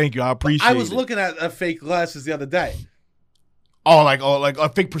 good. Thank you. I appreciate. I was it. looking at fake glasses the other day. Oh, like a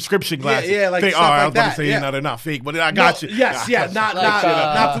fake prescription glasses. yeah, like fake, stuff I like was about that, to say yeah. no, they're not fake, but I got No, you. Yes, yeah, not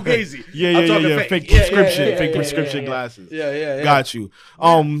Like, fugazi. Yeah, I'm talking Fake Yeah, prescription, yeah, fake yeah, prescription yeah. glasses. Yeah. Got you.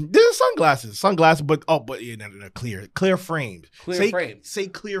 There's sunglasses, but yeah, they're clear frames. Clear frames. Say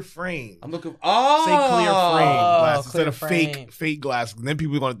clear frame. I'm looking. Say clear frame glasses clear instead of frame. fake glasses. And then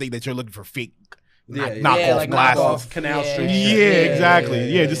people are gonna think that you're looking for fake knockoff Yeah, like glasses. knockoff Canal Yeah. Street. Yeah, shit. exactly.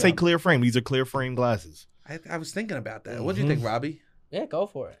 yeah, Just say clear frame. These are clear frame glasses. I was thinking about that. What do you think, Robbie? Yeah, go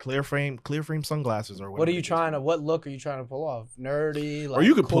for it. Clear frame sunglasses or whatever. What are you it is. trying to? What look are you trying to pull off? Nerdy, like Or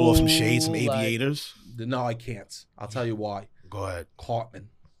you could pull off some shades, some cool, like- aviators. No, I can't. I'll tell you why. Go ahead. Cartman.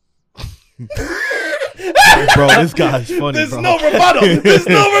 Bro, this guy's funny, There's bro. no rebuttal. There's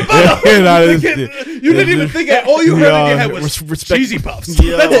no rebuttal. Nah, you this- didn't even think it. All you heard in your head was respect- cheesy puffs.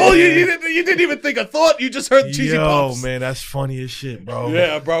 Yo. That's all you didn't even think a thought. You just heard cheesy puffs. man, that's funny as shit, bro.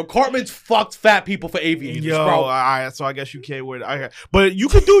 Yeah, bro. Cartman's fucked fat people for aviators, Yo, bro. all right, so I guess you can't wear it. But you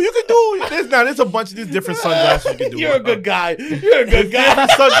could do. There's a bunch of these different sunglasses you can do. You're a good guy. You're a good guy.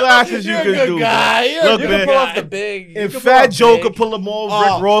 Different sunglasses you You're a can good do. guy. You're Look, a You good can pull man. off the big. you If can pull Fat off Joe big. could pull them off,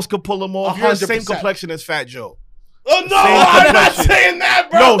 Oh, Rick Ross could pull them off. You're the same 100%. complexion as Fat Joe. Oh no, Same I'm not complexion. saying that,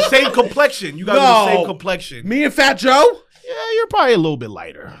 bro. No, same complexion. You guys are the No. same complexion. Me and Fat Joe. Yeah, you're probably a little bit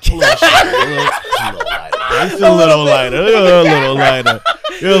lighter. A little lighter. It's a little lighter. You're a little lighter.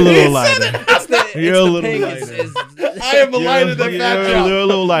 You're a little lighter. You're a little lighter. I am a lighter than Fat Joe. You're a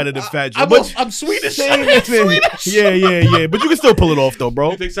little lighter than Fat Joe. I'm Swedish. Swedish. Yeah. But you can still pull it off, though,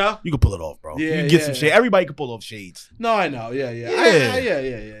 bro. You think so? You can pull it off, bro. Yeah, you can get yeah, some shade. Everybody can pull off shades. No, I know. Yeah.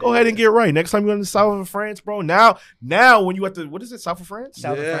 Yeah. Go ahead and get right. Next time you're in the south of France, bro. Now when you at the, what is it, south of France?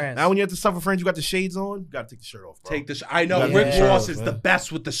 South of France. Now when you're at the south of France, you got the shades on. You got to take the shirt off, bro. Take the I know. Yeah. Rick Yeah. Ross is the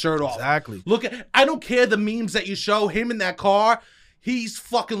best with the shirt off. Exactly. Look at. I don't care the memes that you show him in that car. He's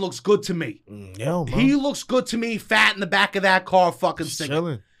fucking looks good to me. Yeah, man. He looks good to me. Fat in the back of that car, fucking He's singing.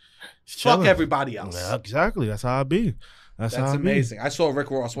 chilling. Fuck everybody else. Yeah, exactly. That's how I be. That's how I amazing. I saw Rick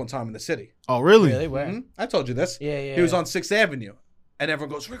Ross one time in the city. Be. Oh, really? Really? Where? Mhm. I told you this. Yeah. He was on 6th Avenue. And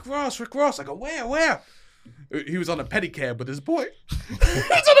everyone goes, Rick Ross. I go, where? He was on a pedicab with his boy. He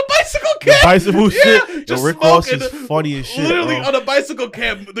was on a bicycle cab. Bicycle shit. Yo, just Rick Ross smoking. is funny as shit. Literally bro. on a bicycle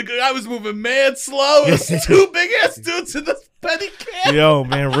cab. The guy was moving mad slow. It was two big ass dudes in the pedicab. Yo,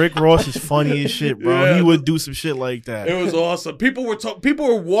 man, Rick Ross is funny as shit, bro. Yeah. He would do some shit like that. It was awesome. People were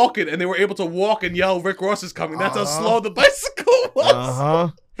walking and they were able to walk and yell, Rick Ross is coming. That's how slow the bicycle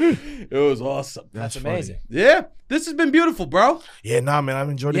was. It was awesome. That's funny. amazing. Yeah. This has been beautiful, bro. Yeah, nah, man, I've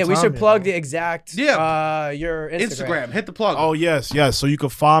enjoyed the Yeah, time. we should man, plug bro. the exact your Instagram. Hit the plug. Oh, yes. So you can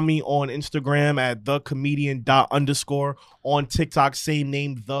find me on Instagram at thecomedian._. On TikTok, same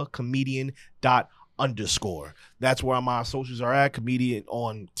name, thecomedian._. That's where my socials are at. Comedian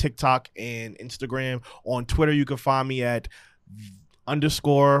on TikTok and Instagram. On Twitter, you can find me at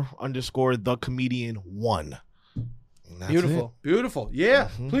 __thecomedian1. Beautiful. Beautiful. Yeah.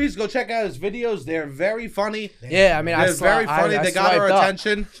 Please go check out his videos. They're very funny. Yeah, I mean, They're very funny. They got our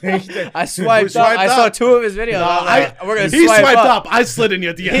attention. I swiped up. I saw 2 of his videos. We're gonna He swipe swiped up. I slid in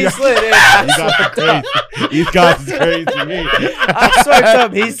your He DM. slid in. These guys is crazy. I swiped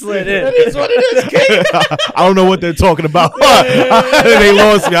up. He slid in. That is what it is, King. I don't know what they're talking about. They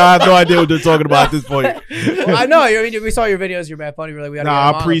lost me. I have no idea what they're talking about at this point. Well, I know. I mean, we saw your videos. You're mad funny. Really, we gotta get him Nah,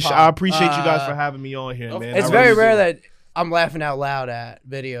 on I the appreciate pod. you guys for having me on here, man. It's I very really rare do. that I'm laughing out loud at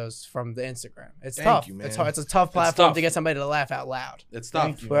videos from the Instagram. It's tough. you, man. It's hard. It's a tough platform tough. to get somebody to laugh out loud. It's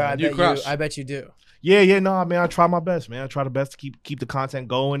tough. Where I You crush. bet you do. Yeah, no, man. I try my best, man. I try the best to keep the content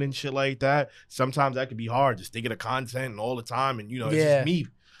going and shit like that. Sometimes that can be hard, just thinking of content and all the time, and it's Yeah. just me.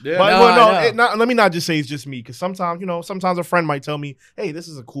 Yeah. But No, I let me not just say it's just me, because sometimes a friend might tell me, "Hey, this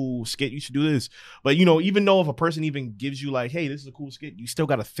is a cool skit. You should do this." But even though if a person even gives you like, "Hey, this is a cool skit," you still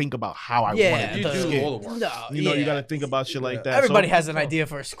got to think about how I want Yeah, to You do the do skit. all the work. No, You got to think about shit like that. Everybody So- has an idea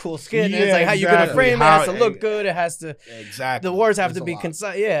for a cool skit. And it's Yeah, like how you're gonna exactly. frame it. It How- has to look good. It has to. Exactly. The words have It's to a be lot.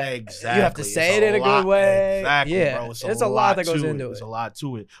 concise. Yeah, Exactly. You have to say It's it in a lot. good way. Exactly, Yeah, bro. it's a lot that goes to into it. There's a lot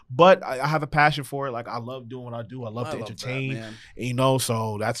to it. But I have a passion for it. Like, I love doing what I do. I love to love entertain. that, man.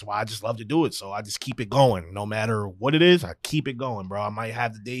 So that's why I just love to do it. So I just keep it going. No matter what it is, I keep it going, bro. I might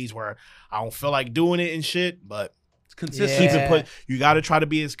have the days where I don't feel like doing it and shit, but It's consistent. keep Yeah. it put. You got to try to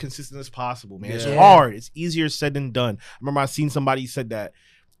be as consistent as possible, man. It's Yeah. hard. It's easier said than done. I remember I seen somebody said that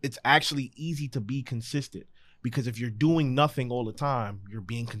it's actually easy to be consistent, because if you're doing nothing all the time, you're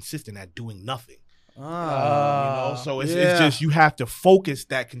being consistent at doing nothing. So it's just, you have to focus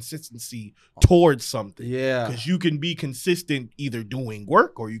that consistency towards something. Yeah. Because you can be consistent either doing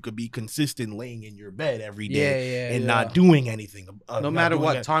work, or you could be consistent laying in your bed every day and not doing anything. No not matter doing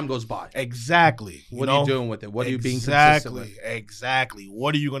what, it. time goes by. Exactly. What are you doing with it? What are you being consistent with? Exactly.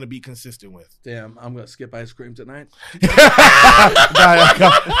 What are you going to be consistent with? Damn, I'm going to skip ice cream tonight.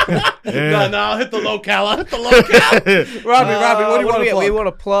 Yeah. No, I'll hit the locale. Robbie, what do you want to plug? We want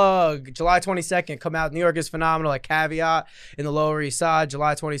to plug July 22nd. Come out. New York is phenomenal at Caveat in the Lower East Side.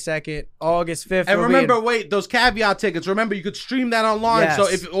 July 22nd. August 5th. And we'll be remember, in- wait, those Caveat tickets. Remember, you could stream that online. Yes. So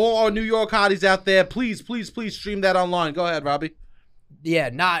if all our New York hotties out there, please stream that online. Go ahead, Robbie. yeah,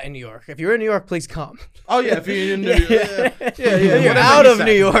 not in New York. If you're in New York, please come. Oh yeah, if you're in New York, If you're whatever out he of said.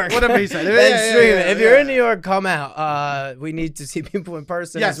 New York, Whatever he said. then stream it. If you're in New York, come out. We need to see people in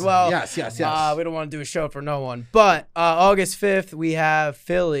person Yes, as well. yes. We don't want to do a show for no one. But August 5th, we have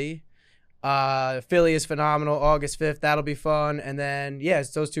Philly. Philly is phenomenal. August 5th, that'll be fun. And then,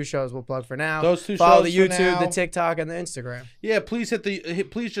 yes, those 2 shows we'll plug for now. Those 2 Follow shows the for YouTube, now. the TikTok, and the Instagram. Yeah, please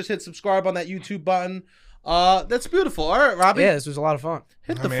just hit subscribe on that YouTube button. That's beautiful. All right, Robbie. Yeah, this was a lot of fun.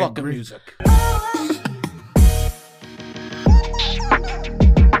 Hit the man, fucking agree. music. Oh,